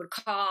Lincoln, he would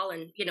call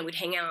and, we'd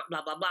hang out,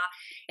 blah, blah, blah.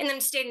 And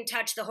then stayed in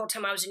touch the whole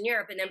time I was in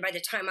Europe. And then by the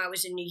time I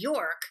was in New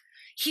York,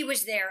 he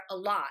was there a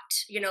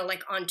lot,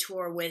 like on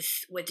tour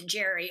with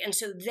Jerry. And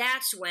so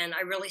that's when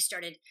I really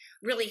started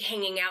really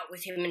hanging out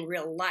with him in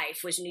real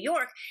life, was New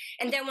York.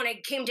 And then when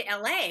I came to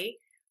LA,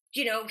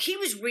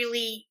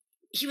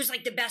 he was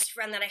like the best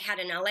friend that I had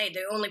in LA,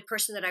 the only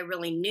person that I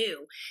really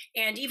knew.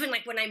 And even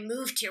like when I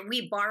moved here,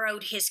 we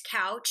borrowed his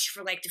couch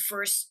for like the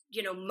first,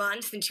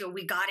 month until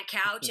we got a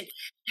couch. And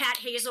Pat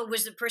Hazel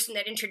was the person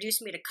that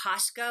introduced me to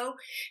Costco,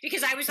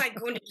 because I was like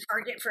going to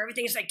Target for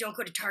everything. It's like, don't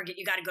go to Target,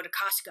 you got to go to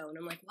Costco. And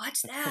I'm like,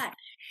 what's that?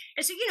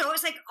 And so,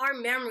 it's like our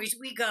memories,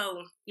 we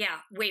go,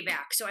 way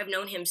back. So I've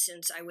known him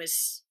since I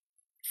was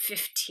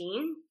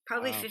 15,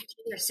 probably 15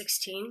 or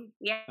 16.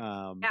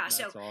 Yeah. That's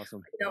so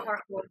awesome. Our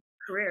whole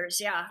careers.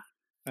 Yeah.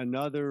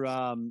 Another,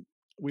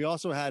 we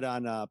also had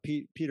on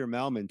Peter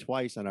Melman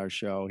twice on our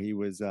show. He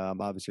was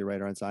obviously a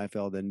writer on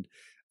Seinfeld, and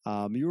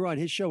you were on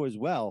his show as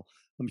well.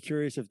 I'm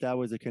curious if that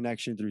was a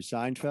connection through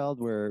Seinfeld,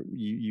 where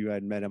you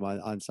had met him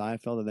on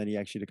Seinfeld, and then he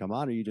asked you to come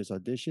on, or you just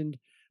auditioned.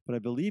 But I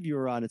believe you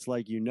were on It's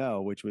Like You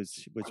Know, which was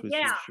his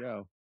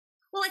show.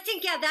 Well, I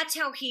think that's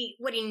how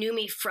what he knew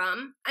me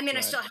from. I mean,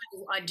 I still had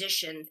to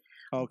audition.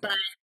 Okay. But,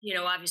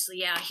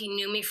 obviously, he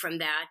knew me from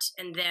that.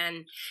 And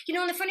then,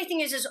 and the funny thing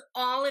is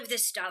all of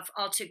this stuff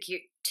all took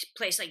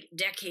place like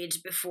decades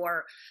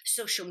before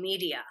social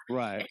media.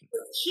 Right. And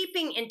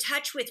keeping in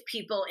touch with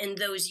people in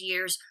those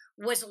years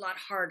was a lot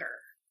harder.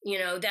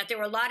 That there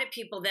were a lot of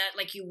people that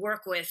like you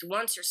work with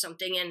once or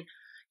something, and,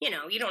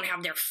 you don't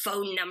have their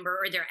phone number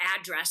or their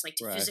address, like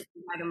to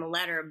physically write them a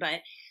letter.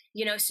 But,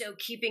 so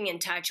keeping in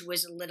touch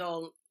was a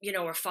little,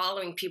 or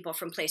following people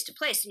from place to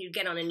place, and you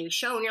get on a new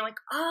show and you're like,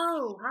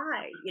 oh,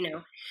 hi,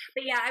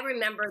 But I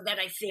remember that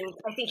I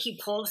think he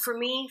pulled for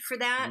me for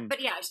that. Mm. But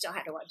I still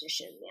had to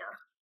audition.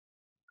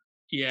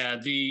 Yeah.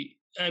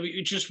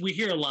 Yeah. We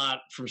hear a lot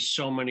from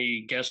so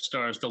many guest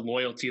stars, the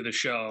loyalty of the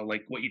show,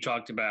 like what you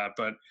talked about,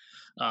 but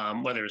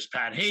whether it's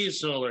Pat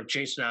Hazel or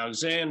Jason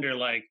Alexander,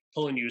 like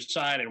pulling you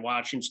aside and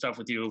watching stuff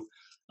with you.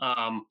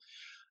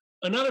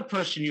 Another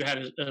person you had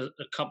a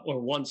couple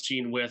or one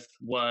scene with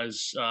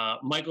was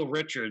Michael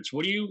Richards.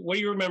 What do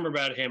you remember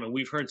about him? And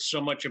we've heard so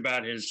much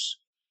about his,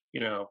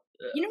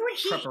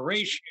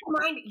 preparation.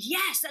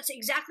 Yes, that's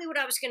exactly what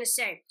I was going to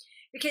say.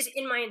 Because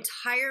in my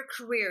entire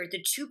career,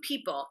 the two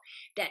people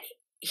that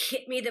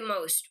hit me the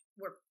most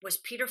was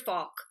Peter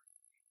Falk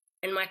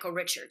and Michael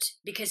Richards,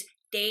 because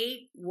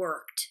they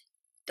worked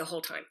the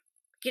whole time.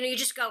 You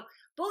just go,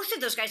 both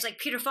of those guys, like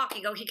Peter Falk,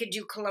 he could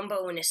do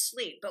Columbo in his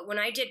sleep. But when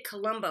I did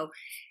Columbo,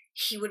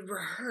 he would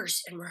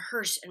rehearse and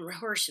rehearse and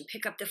rehearse and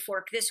pick up the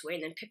fork this way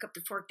and then pick up the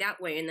fork that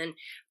way and then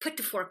put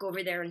the fork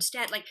over there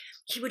instead. Like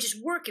he would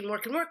just work and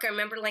work and work. I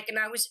remember and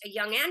I was a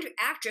young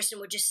actress and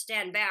would just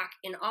stand back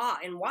in awe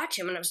and watch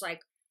him. And I was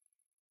like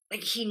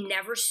he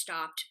never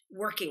stopped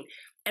working.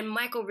 And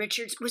Michael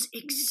Richards was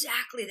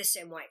exactly the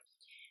same way.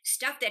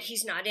 Stuff that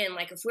he's not in,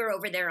 like if we're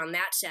over there on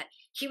that set,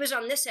 he was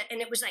on this set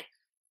and it was like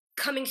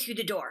coming through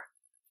the door.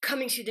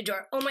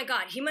 Oh my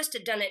God, he must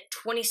have done it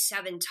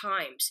 27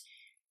 times.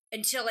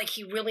 Until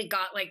he really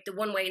got the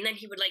one way, and then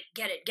he would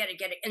get it,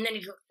 and then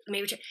he'd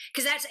maybe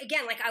because that's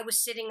again I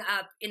was sitting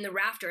up in the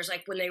rafters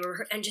when they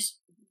were and just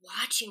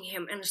watching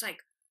him, and it's like,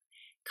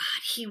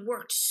 God, he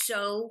worked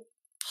so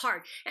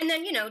hard, and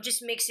then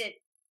just makes it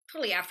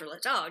totally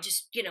effortless.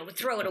 Would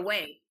throw it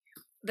away,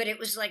 but it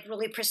was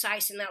really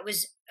precise, and that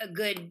was a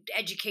good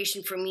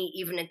education for me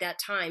even at that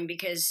time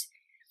because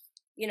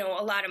a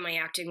lot of my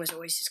acting was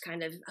always just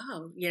kind of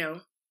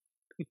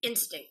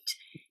instinct,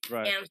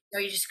 right? And so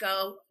you just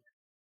go.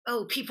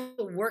 Oh, people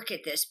work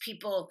at this.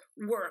 People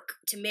work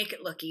to make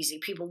it look easy.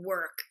 People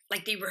work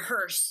they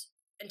rehearse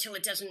until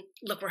it doesn't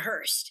look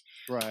rehearsed.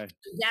 Right.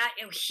 That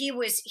he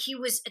was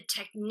a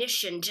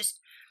technician, just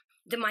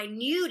the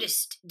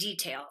minutest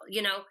detail.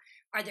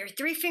 Are there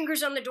 3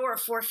 fingers on the door or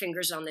 4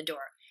 fingers on the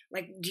door?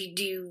 Do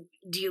you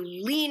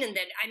lean and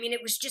then? I mean,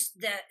 it was just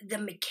the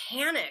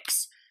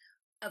mechanics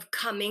of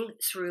coming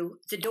through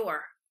the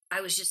door.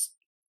 I was just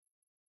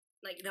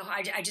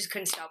I just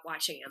couldn't stop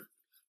watching him.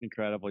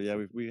 Incredible. Yeah,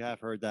 we have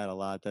heard that a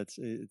lot. It's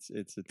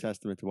a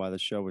testament to why the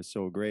show was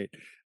so great.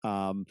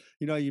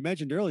 You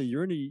mentioned earlier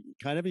you're in a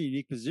kind of a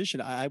unique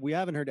position. We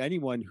haven't heard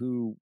anyone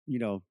who,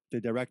 the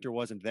director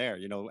wasn't there,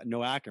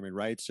 no Ackerman,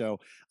 right? So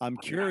I'm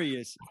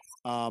curious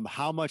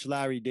how much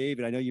Larry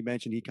David, I know you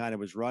mentioned he kind of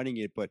was running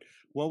it, but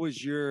what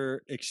was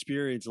your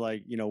experience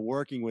like,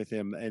 working with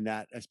him and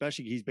that,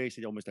 especially he's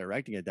basically almost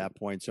directing at that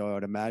point. So I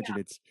would imagine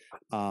it's,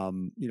 a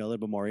little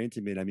bit more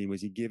intimate. I mean,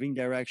 was he giving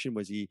direction?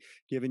 Was he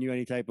giving you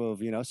any type of,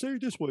 say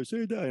it this way, say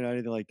it that,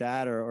 anything like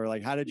that? Or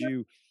like, how did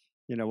you,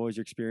 what was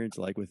your experience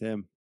like with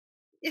him?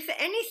 If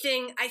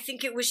anything, I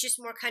think it was just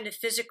more kind of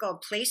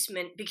physical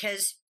placement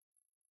because,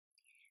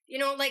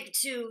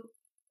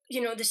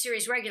 the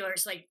series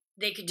regulars, like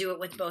they could do it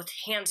with both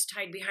hands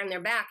tied behind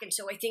their back. And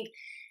so I think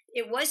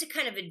it was a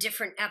kind of a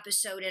different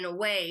episode in a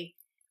way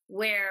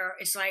where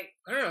it's like,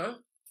 I don't know,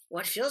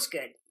 what feels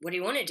good? What do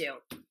you want to do?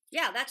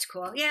 Yeah, that's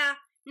cool. Yeah.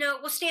 No,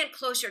 we'll stand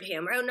closer to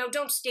him. Or, oh, no,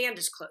 don't stand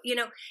as close.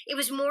 It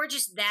was more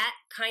just that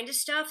kind of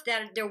stuff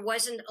that there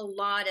wasn't a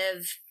lot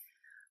of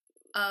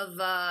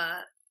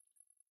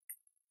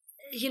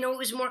it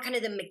was more kind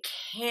of the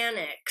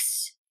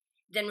mechanics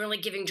than really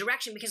giving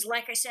direction because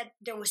like I said,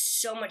 there was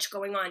so much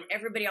going on.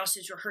 Everybody else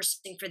was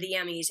rehearsing for the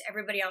Emmys.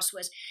 Everybody else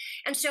was.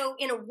 And so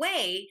in a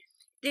way,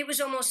 there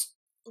was almost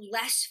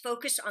less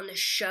focus on the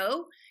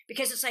show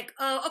because it's like,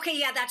 oh, okay,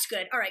 yeah, that's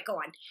good. All right, go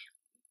on.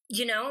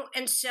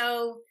 And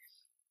so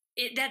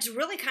that's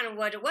really kind of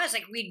what it was.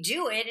 Like we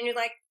do it and you're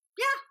like,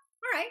 yeah,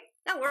 all right,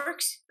 that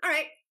works. All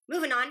right,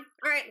 moving on.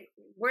 All right,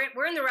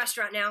 we're in the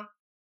restaurant now.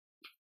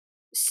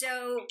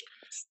 So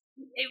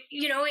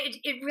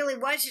it really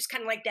was just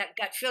kind of like that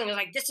gut feeling.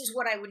 Like, this is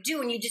what I would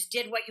do. And you just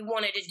did what you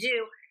wanted to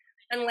do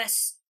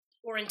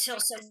until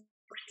someone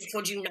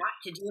told you not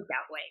to do it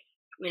that way,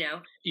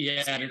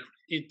 Yeah,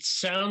 it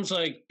sounds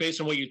like, based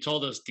on what you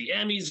told us, the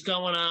Emmys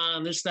going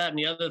on, this, that, and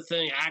the other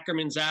thing,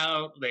 Ackerman's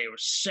out. There were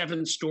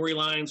 7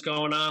 storylines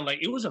going on. Like,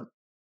 it was a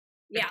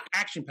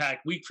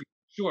action-packed week for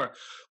sure.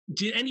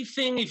 Did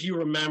anything, if you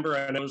remember,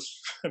 and it was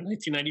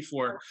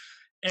 1994,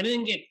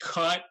 anything get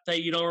cut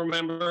that you don't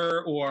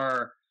remember,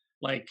 or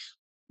like,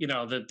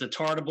 the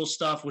Tartable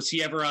stuff? Was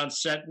he ever on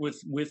set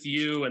with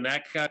you and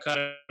that got cut?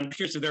 I'm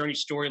curious if there are any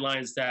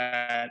storylines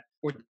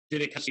or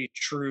did it stay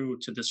true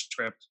to the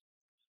script?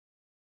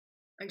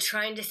 I'm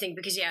trying to think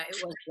because, it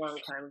was a long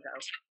time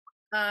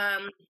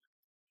ago.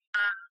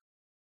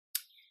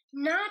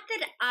 Not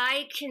that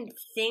I can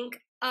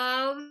think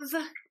of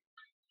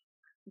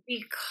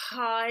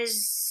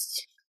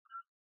because...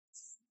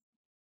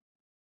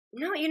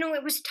 No,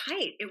 it was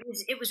tight.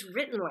 It was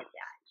written like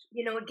that.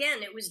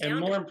 Again, it was down.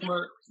 And more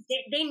important,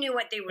 they knew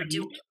what they were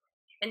doing,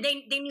 and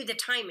they knew the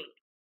timing.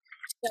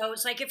 So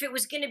it's like if it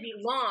was going to be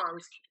long,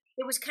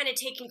 it was kind of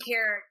taking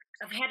care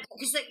of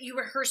because like you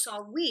rehearse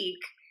all week,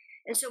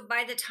 and so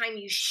by the time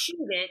you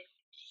shoot it,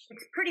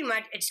 it's pretty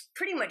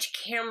much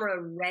camera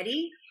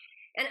ready.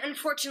 And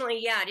unfortunately,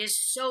 it is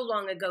so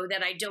long ago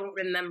that I don't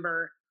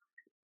remember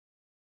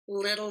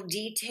little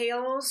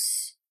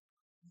details.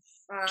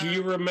 Do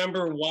you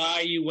remember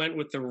why you went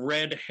with the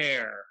red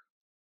hair?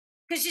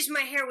 Because just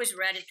my hair was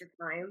red at the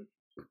time,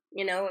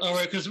 Oh,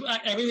 right, because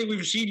everything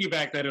we've seen you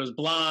back then, it was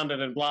blonde and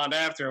then blonde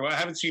after. Well, I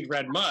haven't seen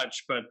red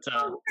much, but...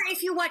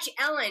 if you watch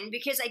Ellen,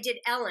 because I did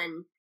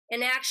Ellen,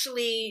 and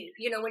actually,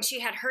 when she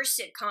had her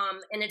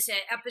sitcom, and it's an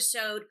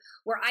episode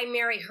where I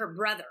marry her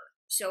brother,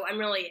 so I'm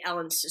really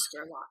Ellen's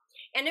sister-in-law.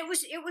 And it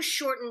was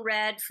short and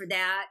red for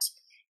that,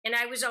 and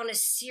I was on a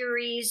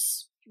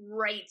series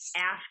right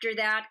after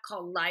that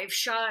called Live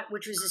Shot,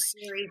 which was a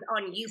series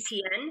on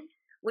UPN,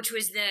 which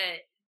was the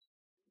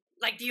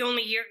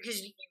only year,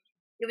 because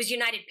it was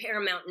United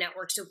Paramount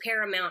Network. So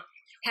Paramount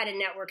had a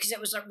network because it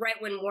was like right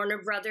when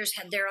Warner Brothers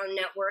had their own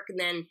network, and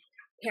then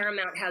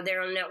Paramount had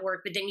their own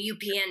network, but then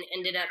UPN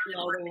ended up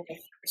melding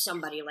with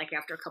somebody like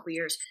after a couple of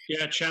years.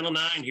 Yeah, Channel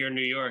 9 here in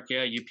New York.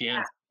 Yeah,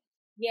 UPN.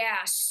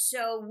 Yeah,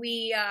 so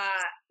we, so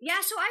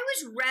I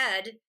was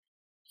read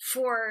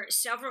for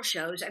several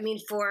shows. I mean,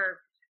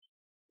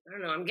 I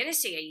don't know, I'm going to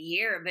say a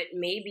year, but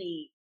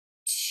maybe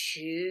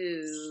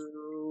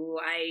 2.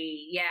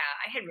 I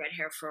had red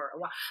hair for a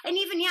while. And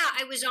even,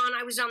 I was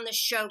on this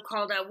show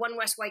called One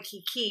West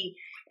Waikiki,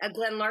 a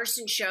Glenn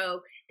Larson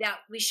show that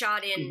we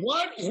shot in.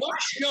 What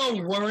show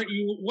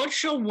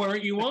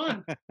weren't you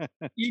on?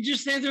 You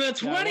just named about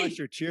 20. I watched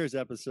your Cheers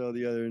episode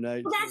the other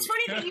night. Well, that's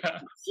funny that you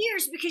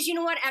Cheers, because you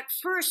know what? At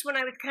first, when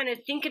I was kind of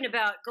thinking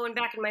about going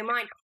back in my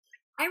mind,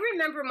 I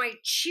remember my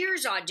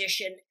Cheers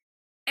audition.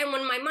 And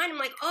when my mind, I'm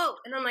like, oh,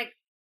 and I'm like,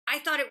 I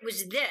thought it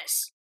was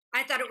this.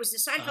 I thought it was the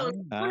Seinfeld.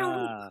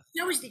 No,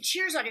 that was the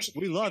Cheers audition.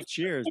 We love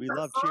Cheers. We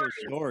love Cheers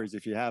stories.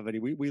 If you have any,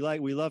 we've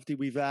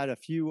had a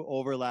few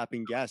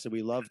overlapping guests, and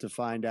we love to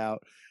find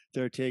out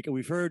their take. And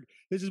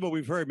this is what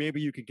we've heard. Maybe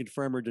you can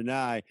confirm or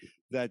deny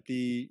that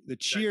the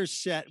Cheers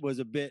set was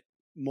a bit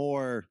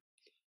more,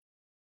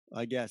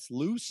 I guess,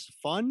 loose,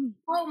 fun.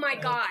 Oh my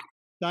God.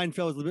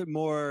 Seinfeld's a little bit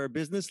more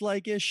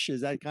business-like-ish.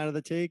 Is that kind of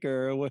the take,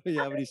 or what, do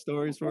you have any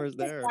stories for us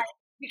there?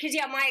 because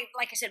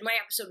like I said, my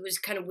episode was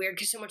kind of weird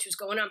because so much was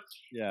going on.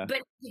 Yeah.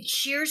 But the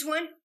Cheers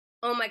one,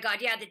 oh my God,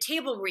 yeah, the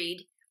table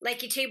read,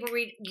 like you table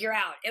read, you're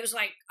out. It was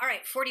like, all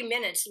right, 40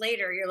 minutes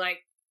later, you're like,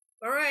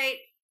 all right,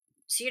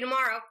 see you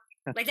tomorrow.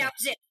 Like that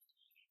was it.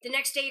 The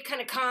next day you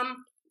kind of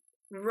come,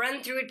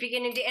 run through it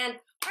beginning to end.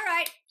 All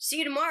right, see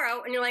you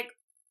tomorrow. And you're like,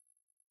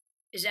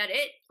 is that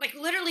it? Like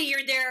literally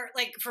you're there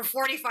like for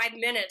 45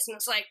 minutes and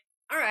it's like,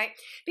 all right.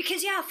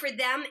 Because yeah, for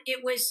them,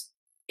 it was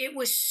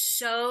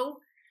so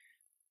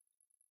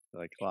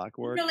like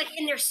clockwork, like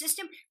in their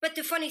system. But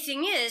the funny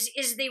thing is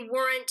they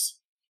weren't,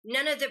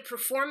 none of the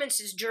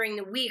performances during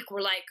the week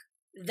were like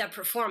the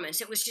performance.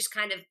 It was just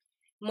kind of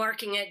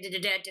marking it,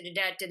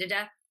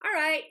 da-da-da. All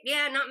right,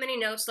 yeah, not many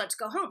notes, let's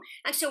go home.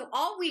 And so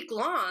all week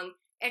long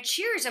at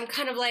Cheers, I'm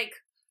kind of like,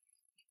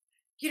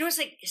 it's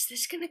like, is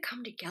this going to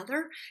come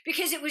together?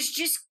 Because it was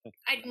just,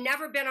 I'd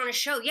never been on a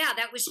show. Yeah,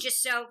 that was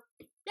just so,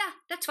 yeah,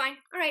 that's fine.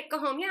 All right, go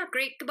home. Yeah,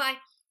 great, goodbye.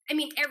 I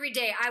mean, every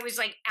day I was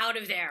like out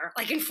of there,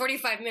 like in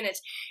 45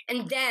 minutes.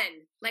 And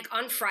then like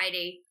on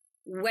Friday,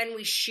 when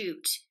we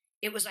shoot,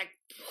 it was like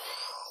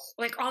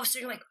all of a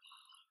sudden, like,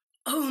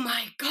 oh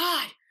my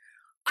God,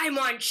 I'm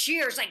on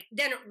Cheers. Like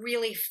then it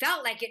really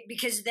felt like it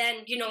because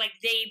then, like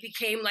they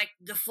became like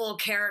the full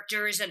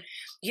characters and,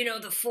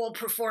 the full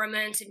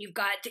performance and you've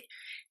got,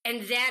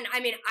 and then, I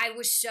mean, I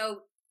was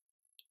so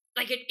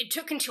like, it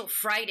took until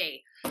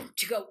Friday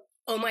to go,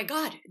 oh my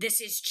God,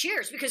 this is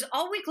Cheers. Because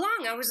all week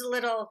long I was a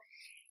little,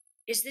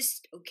 is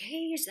this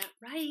okay? Is that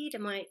right?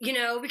 Am I,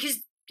 because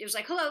it was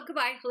like, hello,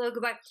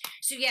 goodbye.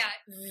 So yeah,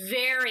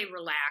 very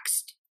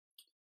relaxed,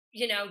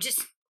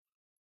 just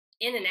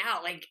in and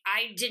out. Like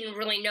I didn't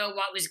really know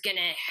what was going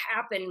to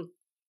happen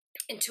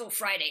until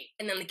Friday.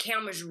 And then the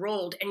cameras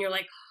rolled and you're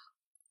like,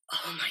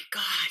 oh my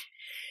God,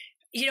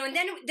 and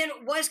then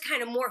it was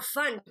kind of more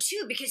fun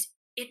too, because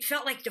it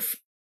felt like the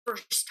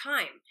first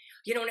time,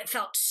 and it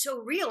felt so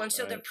real. And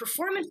so the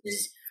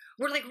performances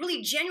were like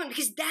really genuine,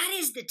 because that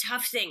is the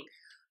tough thing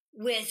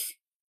with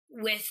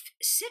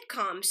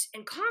sitcoms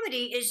and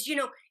comedy is,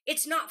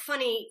 it's not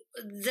funny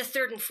the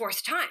third and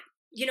fourth time.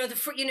 You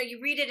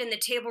read it in the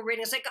table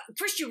reading. It's like,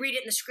 first you read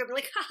it in the script,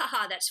 like, ha, ha,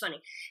 ha, that's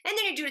funny. And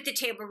then you do it at the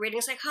table reading.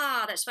 It's like,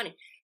 ha, that's funny.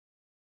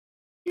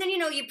 And then,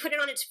 you put it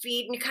on its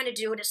feet and you kind of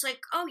do it. It's like,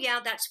 oh, yeah,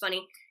 that's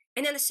funny.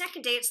 And then the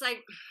second day, it's like,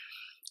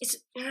 it's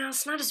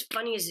not as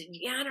funny as,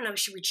 I don't know,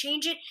 should we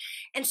change it?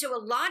 And so a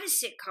lot of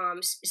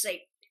sitcoms, it's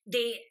like,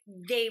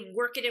 they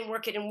work it and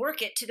work it and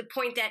work it to the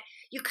point that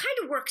you kind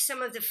of work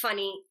some of the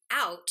funny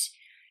out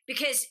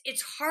because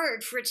it's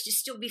hard for it to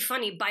still be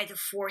funny by the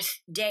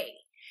fourth day.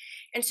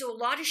 And so a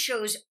lot of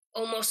shows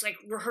almost like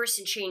rehearse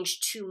and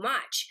change too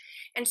much.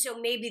 And so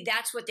maybe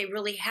that's what they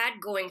really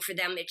had going for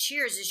them at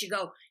Cheers is you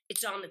go,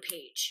 it's on the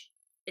page.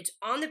 It's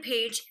on the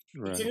page.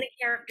 Right. It's in the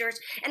characters.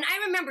 And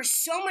I remember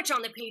so much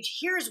on the page.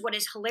 Here's what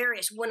is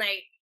hilarious. When I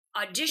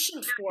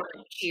auditioned for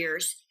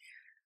Cheers,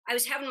 I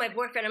was having my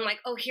boyfriend. I'm like,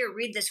 oh, here,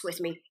 read this with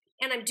me.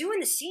 And I'm doing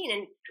the scene.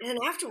 And then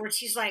afterwards,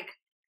 he's like,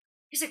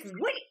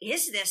 what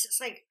is this? It's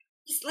like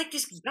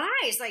this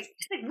guy is like,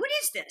 what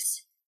is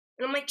this?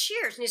 And I'm like,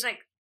 Cheers. And he's like,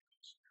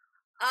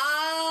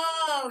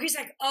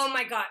 oh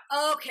my God.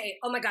 Okay.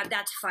 Oh my God.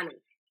 That's funny.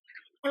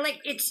 And like,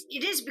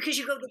 it is because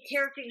you go the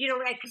character,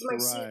 like, cause my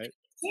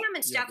Sam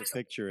and stuff. You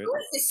picture it. Who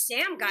is this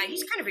Sam guy?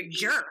 He's kind of a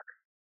jerk.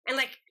 And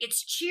like,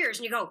 it's Cheers.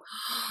 And you go,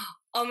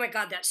 oh my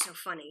God, that's so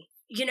funny.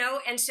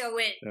 And so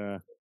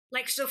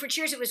so for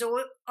Cheers, it was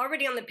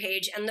already on the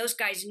page and those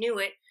guys knew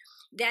it,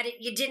 that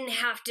you didn't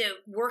have to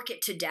work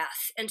it to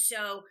death. And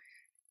so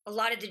a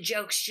lot of the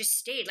jokes just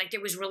stayed. Like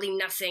there was really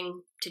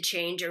nothing to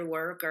change or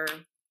work or,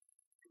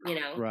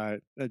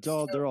 Right. It's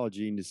all, they're all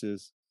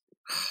geniuses.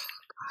 Oh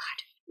God.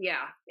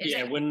 Yeah.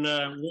 Yeah.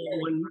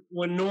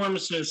 When Norm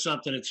says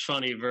something, it's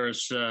funny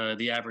versus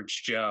the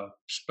average Joe.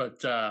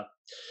 But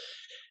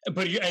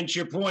and to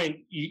your point,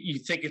 you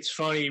think it's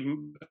funny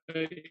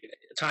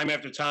time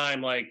after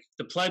time. Like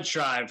the Pledge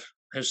Drive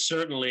has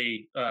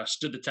certainly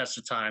stood the test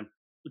of time.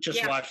 We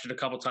just watched it a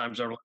couple times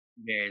over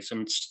the days,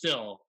 and it's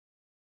still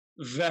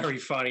very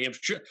funny.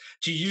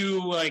 To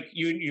you, like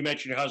you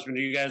mentioned your husband.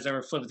 Do you guys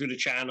ever flip through the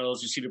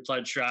channels? You see the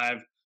Pledge Drive.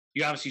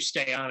 You obviously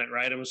stay on it,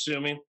 right? I'm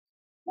assuming.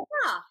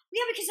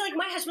 Yeah, because like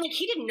my husband, like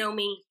he didn't know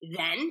me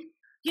then,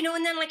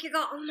 and then like you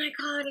go, oh my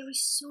God, I was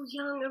so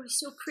young, I was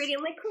so pretty.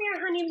 I'm like, come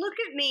here, honey, look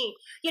at me,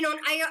 and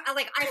I feel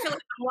like I'm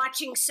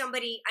watching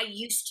somebody I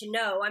used to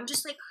know. I'm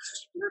just like,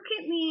 look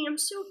at me, I'm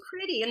so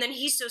pretty. And then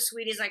he's so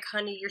sweet. He's like,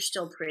 honey, you're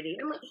still pretty.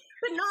 I'm like,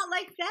 but not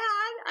like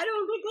that. I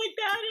don't look like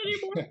that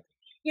anymore.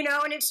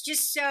 And it's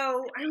just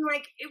so, I'm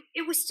like,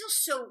 it was still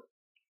so,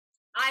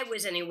 I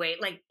was anyway,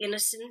 like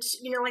innocent,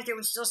 like there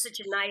was still such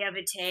a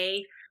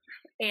naivete.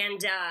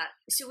 And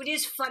so it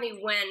is funny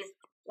when,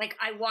 like,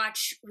 I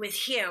watch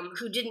with him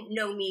who didn't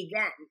know me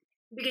then.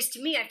 Because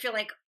to me, I feel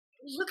like,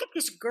 look at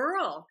this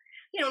girl.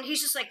 And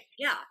he's just like,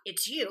 yeah,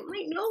 it's you. I'm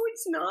like, no,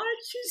 it's not.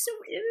 She's so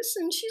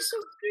innocent. She's so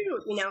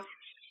cute,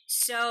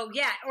 So,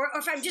 yeah. Or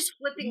if I'm just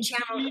flipping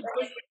channels.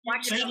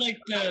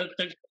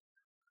 Like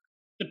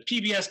the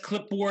PBS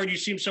clipboard. You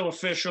seem so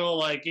official,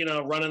 like, you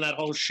know, running that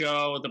whole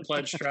show with the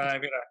pledge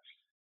drive. You know,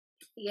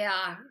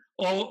 Yeah.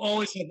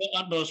 always have the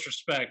utmost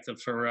respect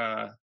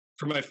for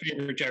my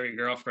favorite Jerry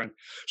girlfriend.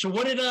 So,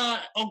 what did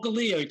Uncle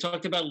Leo? You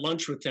talked about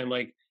lunch with him.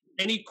 Like,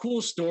 any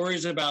cool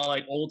stories about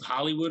like old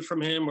Hollywood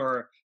from him,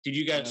 or did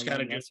you guys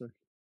kind of just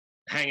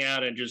hang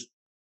out and just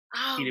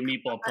eat a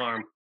meatball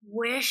parm?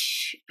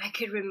 Wish I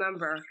could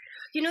remember.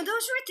 You know, those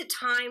were at the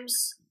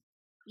times,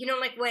 you know,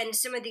 like when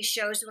some of these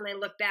shows, when I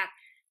look back,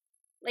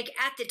 like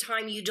at the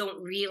time, you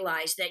don't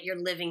realize that you're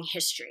living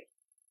history.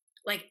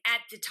 Like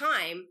at the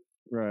time,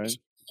 right, it's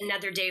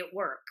another day at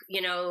work,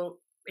 you know,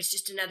 it's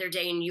just another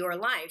day in your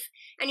life.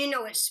 And you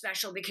know it's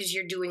special because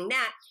you're doing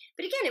that.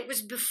 But again, it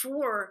was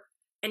before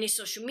any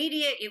social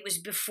media. It was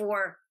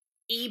before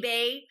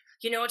eBay.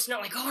 You know, it's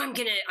not like, oh, I'm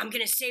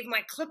gonna save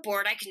my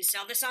clipboard. I can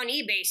sell this on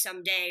eBay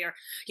someday, or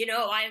you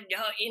know,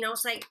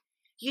 it's like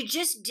you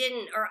just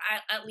didn't, or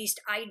at least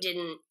I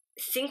didn't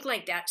think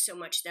like that so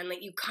much then.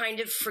 Like you kind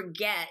of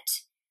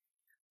forget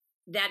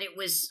that it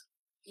was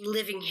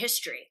living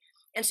history.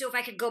 And so if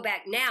I could go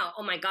back now,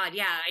 oh my God,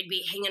 yeah, I'd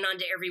be hanging on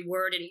to every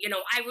word, and you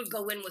know, I would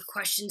go in with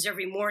questions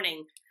every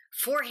morning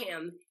for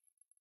him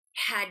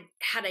had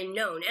I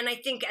known. And I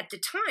think at the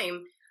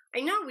time,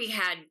 I know we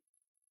had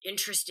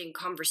interesting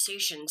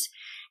conversations,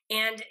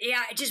 and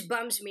yeah, it just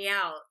bums me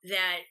out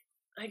that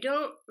I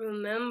don't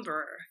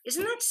remember.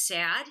 Isn't that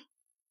sad?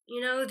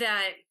 You know,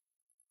 that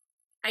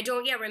I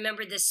don't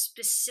remember the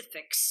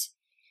specifics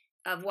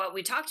of what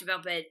we talked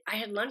about, but I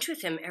had lunch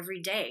with him every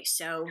day.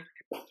 So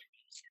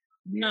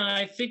no,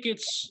 I think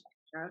it's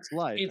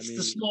life. It's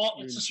the small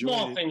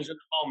things at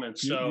the moment.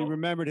 So you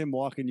remembered him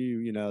walking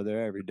you know,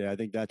 there every day. I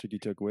think that's what you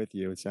took with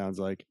you. It sounds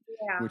like,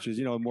 which is,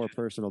 you know, more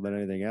personal than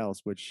anything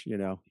else, which, you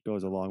know,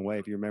 goes a long way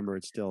if you remember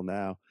it still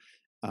now.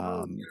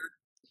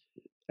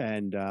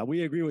 And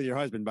we agree with your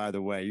husband, by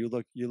the way. You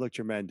look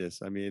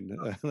tremendous. I mean,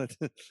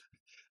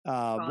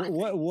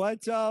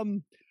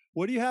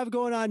 what do you have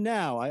going on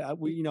now?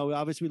 We, you know,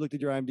 obviously we looked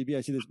at your IMDb.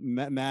 I see this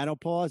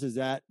menopause.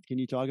 Can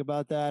you talk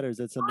about that, or is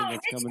that something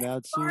that's coming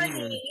out soon?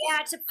 Yeah,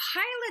 it's a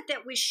pilot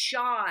that we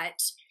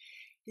shot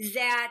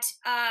that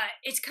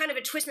it's kind of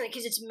a twist on it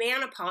because it's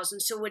menopause.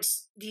 And so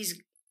it's these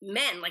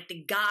men, like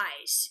the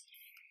guys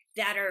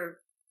that are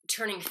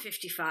turning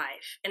 55,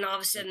 and all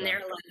of a sudden their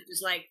life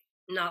is like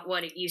not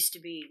what it used to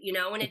be, you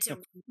know. And it's a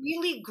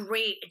really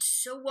great, it's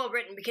so well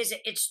written because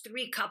it's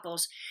three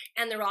couples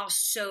and they're all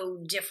so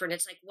different.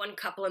 It's like one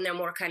couple and they're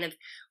more kind of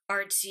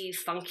artsy,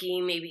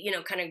 funky, maybe, you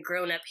know, kind of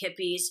grown up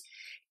hippies,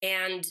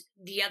 and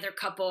the other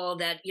couple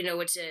that, you know,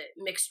 it's a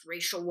mixed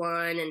racial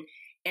one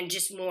and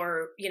just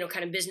more, you know,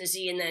 kind of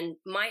businessy. And then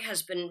my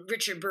husband,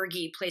 Richard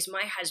Burgi, plays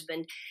my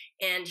husband,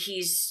 and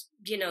he's,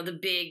 you know, the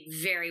big,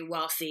 very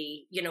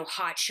wealthy, you know,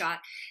 hot shot,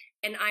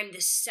 and I'm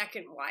the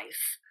second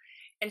wife.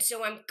 And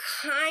so I'm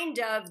kind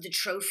of the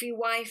trophy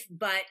wife,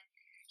 but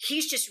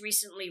he's just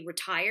recently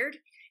retired.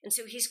 And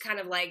so he's kind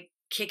of like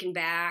kicking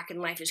back and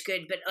life is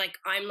good. But like,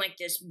 I'm like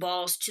this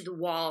balls to the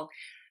wall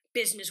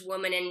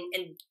businesswoman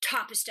and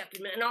top of stuff.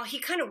 And all he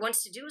kind of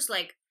wants to do is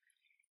like,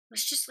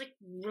 let's just like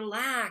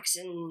relax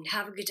and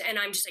have a good time. And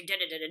I'm just like,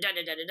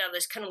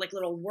 this kind of like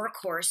little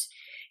workhorse.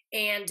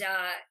 And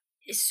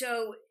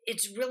so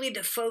it's really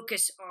the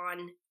focus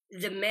on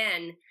the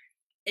men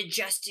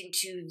adjusting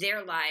to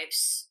their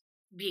lives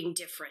being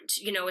different,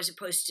 you know, as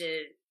opposed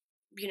to,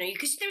 you know,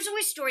 because there's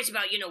always stories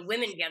about, you know,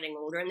 women getting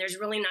older, and there's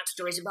really not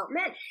stories about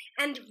men.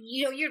 And,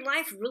 you know, your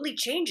life really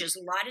changes.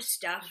 A lot of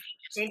stuff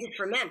changes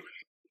for men.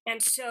 And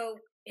so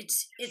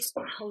it's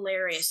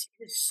hilarious.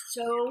 It's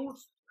so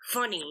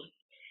funny.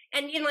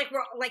 And, you know, like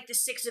we're like the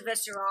six of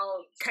us are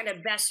all kind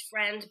of best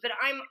friends, but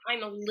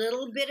I'm a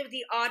little bit of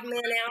the odd man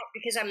out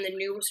because I'm the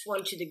newest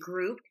one to the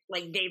group.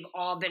 Like they've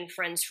all been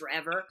friends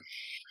forever.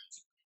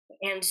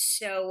 And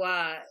so,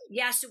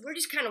 so we're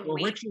just kind of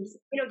waiting. Richard,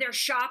 you know, they're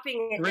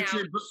shopping it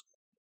Richard,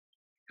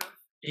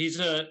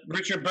 now.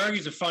 Richard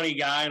Burgi's a funny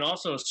guy and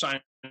also a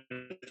scientist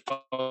as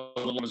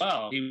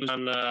well. He was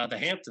on the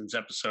Hamptons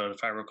episode,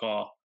 if I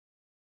recall.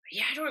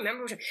 Yeah, I don't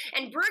remember.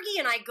 And Burgi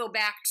and I go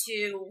back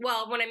to,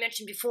 well, when I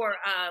mentioned before,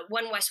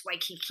 One West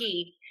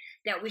Waikiki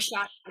that we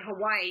shot in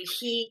Hawaii.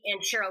 He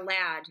and Cheryl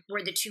Ladd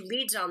were the two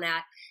leads on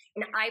that.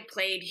 And I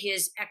played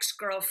his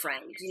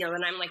ex-girlfriend, you know,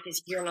 and I'm like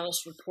this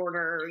journalist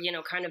reporter, you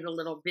know, kind of a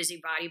little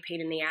busybody, pain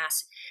in the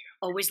ass,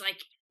 always like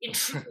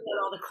intrigued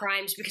on all the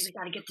crimes because I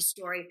got to get the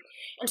story.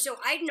 And so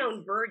I'd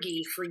known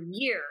Burgi for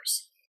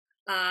years.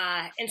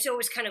 And so it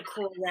was kind of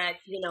cool that,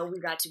 you know, we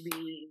got to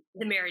be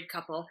the married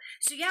couple.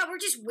 So yeah, we're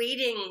just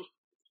waiting,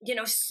 you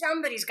know,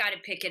 somebody's got to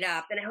pick it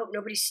up. And I hope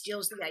nobody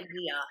steals the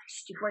idea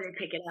before they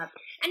pick it up.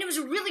 And it was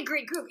a really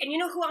great group. And you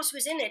know who else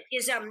was in it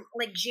is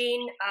like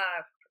Jane,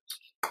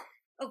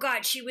 oh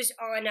God, she was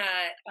on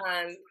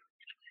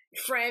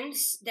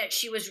Friends, that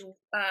she was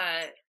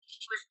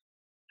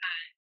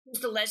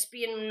the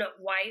lesbian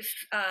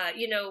wife,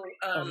 you know,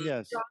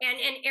 yes.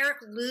 and Eric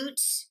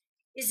Lutz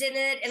is in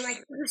it, and like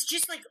it was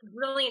just like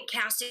brilliant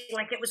casting.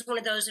 Like it was one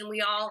of those, and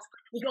we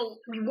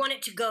want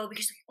it to go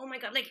because oh my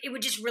god, like it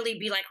would just really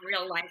be like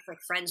real life, like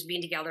friends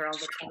being together all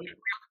the time.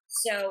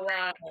 So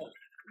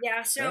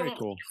yeah, so Very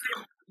cool.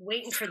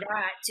 waiting for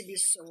that to be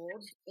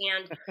sold.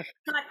 And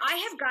but I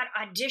have got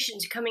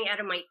auditions coming out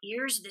of my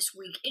ears this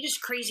week. It is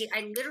crazy.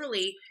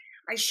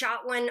 I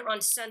shot one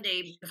on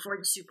Sunday before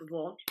the Super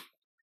Bowl.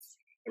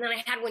 And then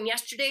I had one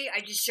yesterday. I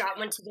just shot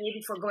one today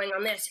before going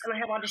on this. And I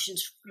have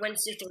auditions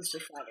Wednesday, Thursday,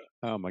 Friday.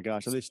 Oh my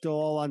gosh. Are they still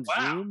all on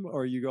Zoom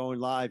or are you going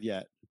live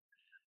yet?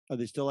 Are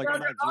they still like No, on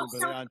they're Zoom, all but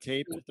they're on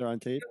tape? They're on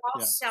tape? They're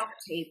all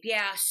self-tape,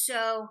 yeah.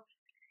 So,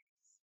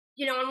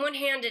 you know, on one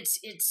hand,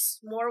 it's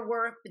more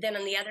work, but then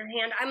on the other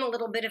hand, I'm a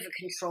little bit of a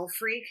control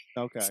freak.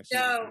 Okay.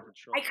 So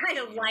I kind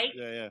of like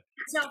yeah.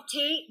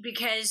 self-tape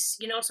because,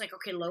 you know, it's like,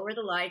 okay, lower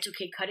the lights,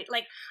 okay, cut it.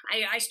 Like,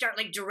 I start,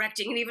 like,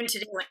 directing, and even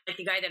today, like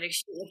the guy that I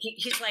shoot,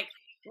 he's like,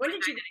 when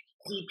did you get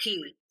DP?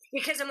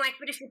 Because I'm like,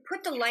 but if you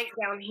put the light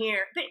down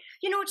here, but,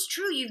 you know, it's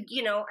true,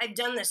 you know, I've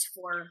done this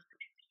for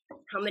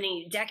how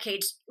many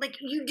decades, like,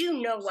 you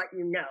do know what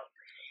you know.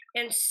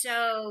 And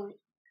so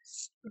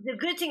the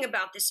good thing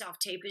about the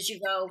self-tape is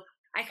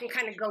I can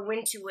kind of go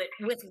into it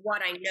with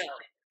what I know.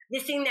 The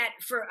thing that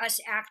for us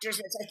actors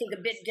that's, I think,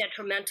 a bit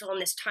detrimental in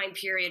this time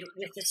period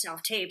with the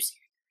self-tapes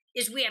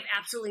is we have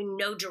absolutely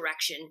no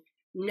direction.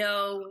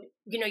 No,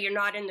 you know, you're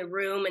not in the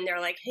room and they're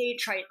like, hey,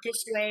 try it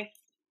this way.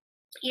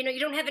 You know, you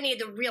don't have any of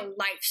the real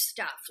life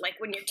stuff. Like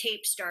when your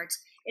tape starts,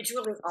 it's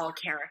really all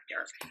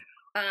character.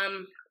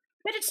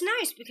 But it's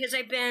nice because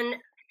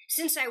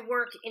since I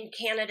work in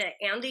Canada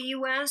and the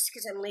U.S.,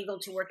 because I'm legal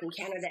to work in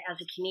Canada as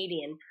a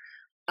Canadian,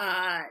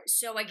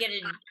 so I get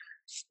an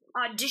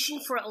audition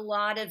for a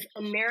lot of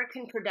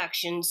American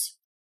productions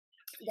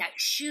that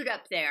shoot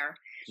up there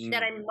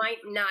that I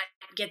might not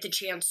get the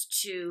chance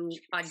to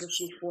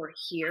audition for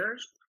here.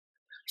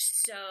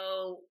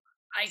 So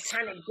I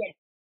kind of get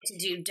to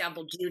do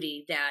double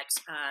duty that,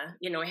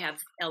 you know, I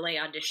have LA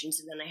auditions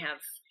and then I have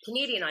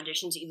Canadian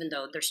auditions, even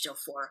though they're still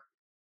for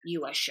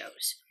US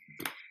shows.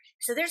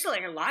 So there's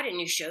like a lot of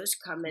new shows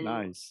coming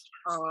on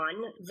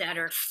that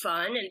are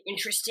fun and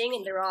interesting,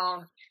 and they're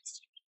all,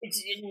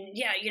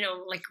 you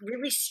know, like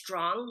really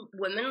strong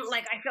women.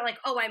 Like I feel like,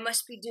 oh, I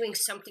must be doing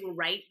something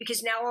right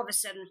because now all of a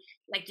sudden,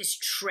 like this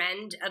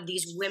trend of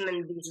these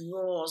women, these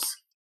roles,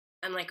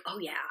 I'm like, oh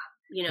yeah.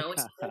 You know,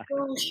 it's like,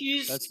 oh,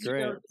 she's you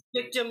know,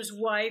 the victim's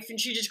wife and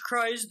she just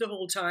cries the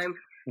whole time.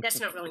 That's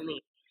not really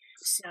me.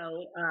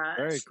 So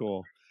very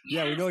cool.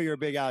 Yeah, we know you're a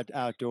big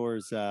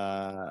outdoors,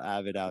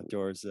 avid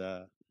outdoors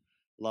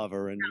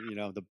lover, and you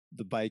know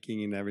the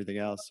biking and everything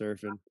else,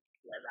 surfing.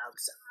 Live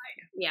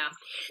outside. Yeah,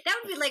 that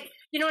would be like,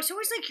 you know, it's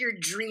always like your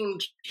dream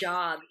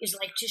job is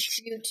like to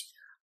shoot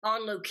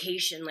on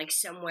location, like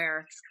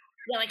somewhere.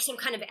 Yeah, like some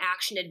kind of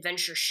action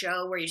adventure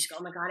show where you just go,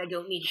 oh my God, I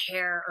don't need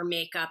hair or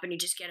makeup, and you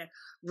just get to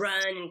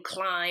run and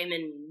climb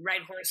and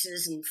ride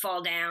horses and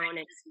fall down,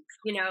 and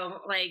you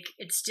know, like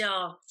it's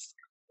still,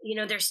 you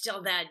know, there's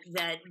still that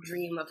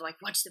dream of like,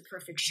 what's the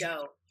perfect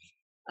show?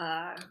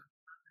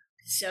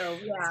 So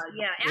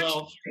yeah,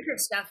 action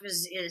stuff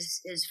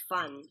is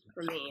fun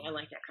for me. I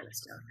like that kind of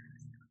stuff.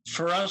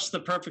 For us,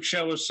 the perfect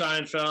show was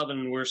Seinfeld,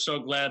 and we're so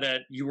glad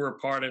that you were a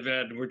part of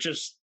it. We're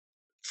just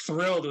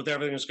thrilled with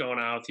everything that's going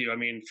on with you. I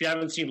mean, if you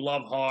haven't seen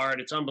Love Hard,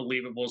 it's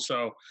unbelievable.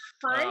 So,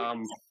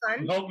 fun.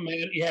 We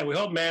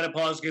hope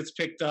Menopause gets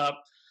picked up.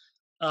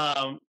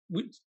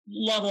 We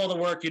love all the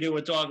work you do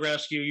with Dog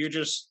Rescue.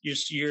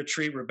 You're a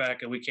treat,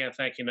 Rebecca. We can't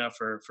thank you enough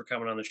for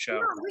coming on the show.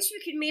 Yeah, I wish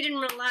we could meet in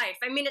real life.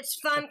 I mean, it's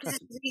fun because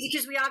it's easy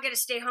because we all get to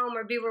stay home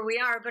or be where we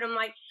are. But I'm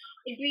like,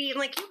 you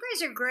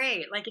guys are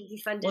great. Like, it'd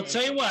be fun to. Well,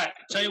 tell you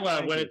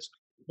what,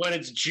 when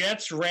it's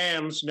Jets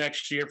Rams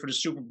next year for the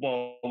Super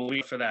Bowl, we'll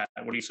leave for that.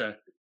 What do you say?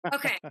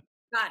 Okay,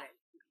 got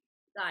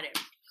it.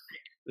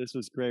 This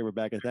was great,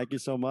 Rebecca. Thank you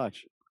so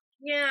much.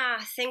 Yeah,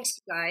 thanks,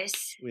 guys.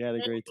 We had a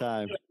great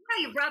time. Yeah,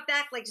 you brought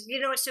back, like, you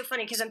know, it's so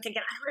funny because I'm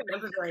thinking, I don't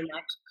remember very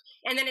much.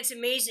 And then it's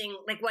amazing,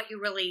 like, what you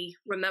really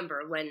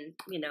remember when,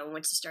 you know,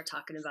 once you start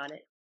talking about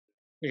it.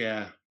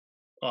 Yeah,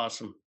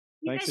 awesome.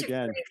 Thanks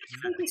again.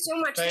 Thank you so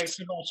much. Thanks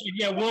so much.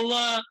 Yeah,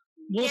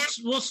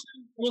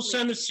 we'll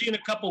send this to you in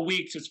a couple of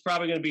weeks. It's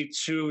probably going to be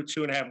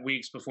 2.5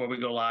 weeks before we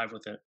go live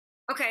with it.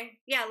 Okay.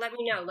 Yeah, let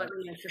me know. Let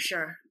me know for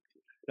sure.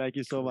 Thank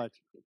you so much.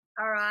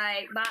 All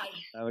right. Bye.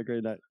 Have a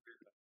great night.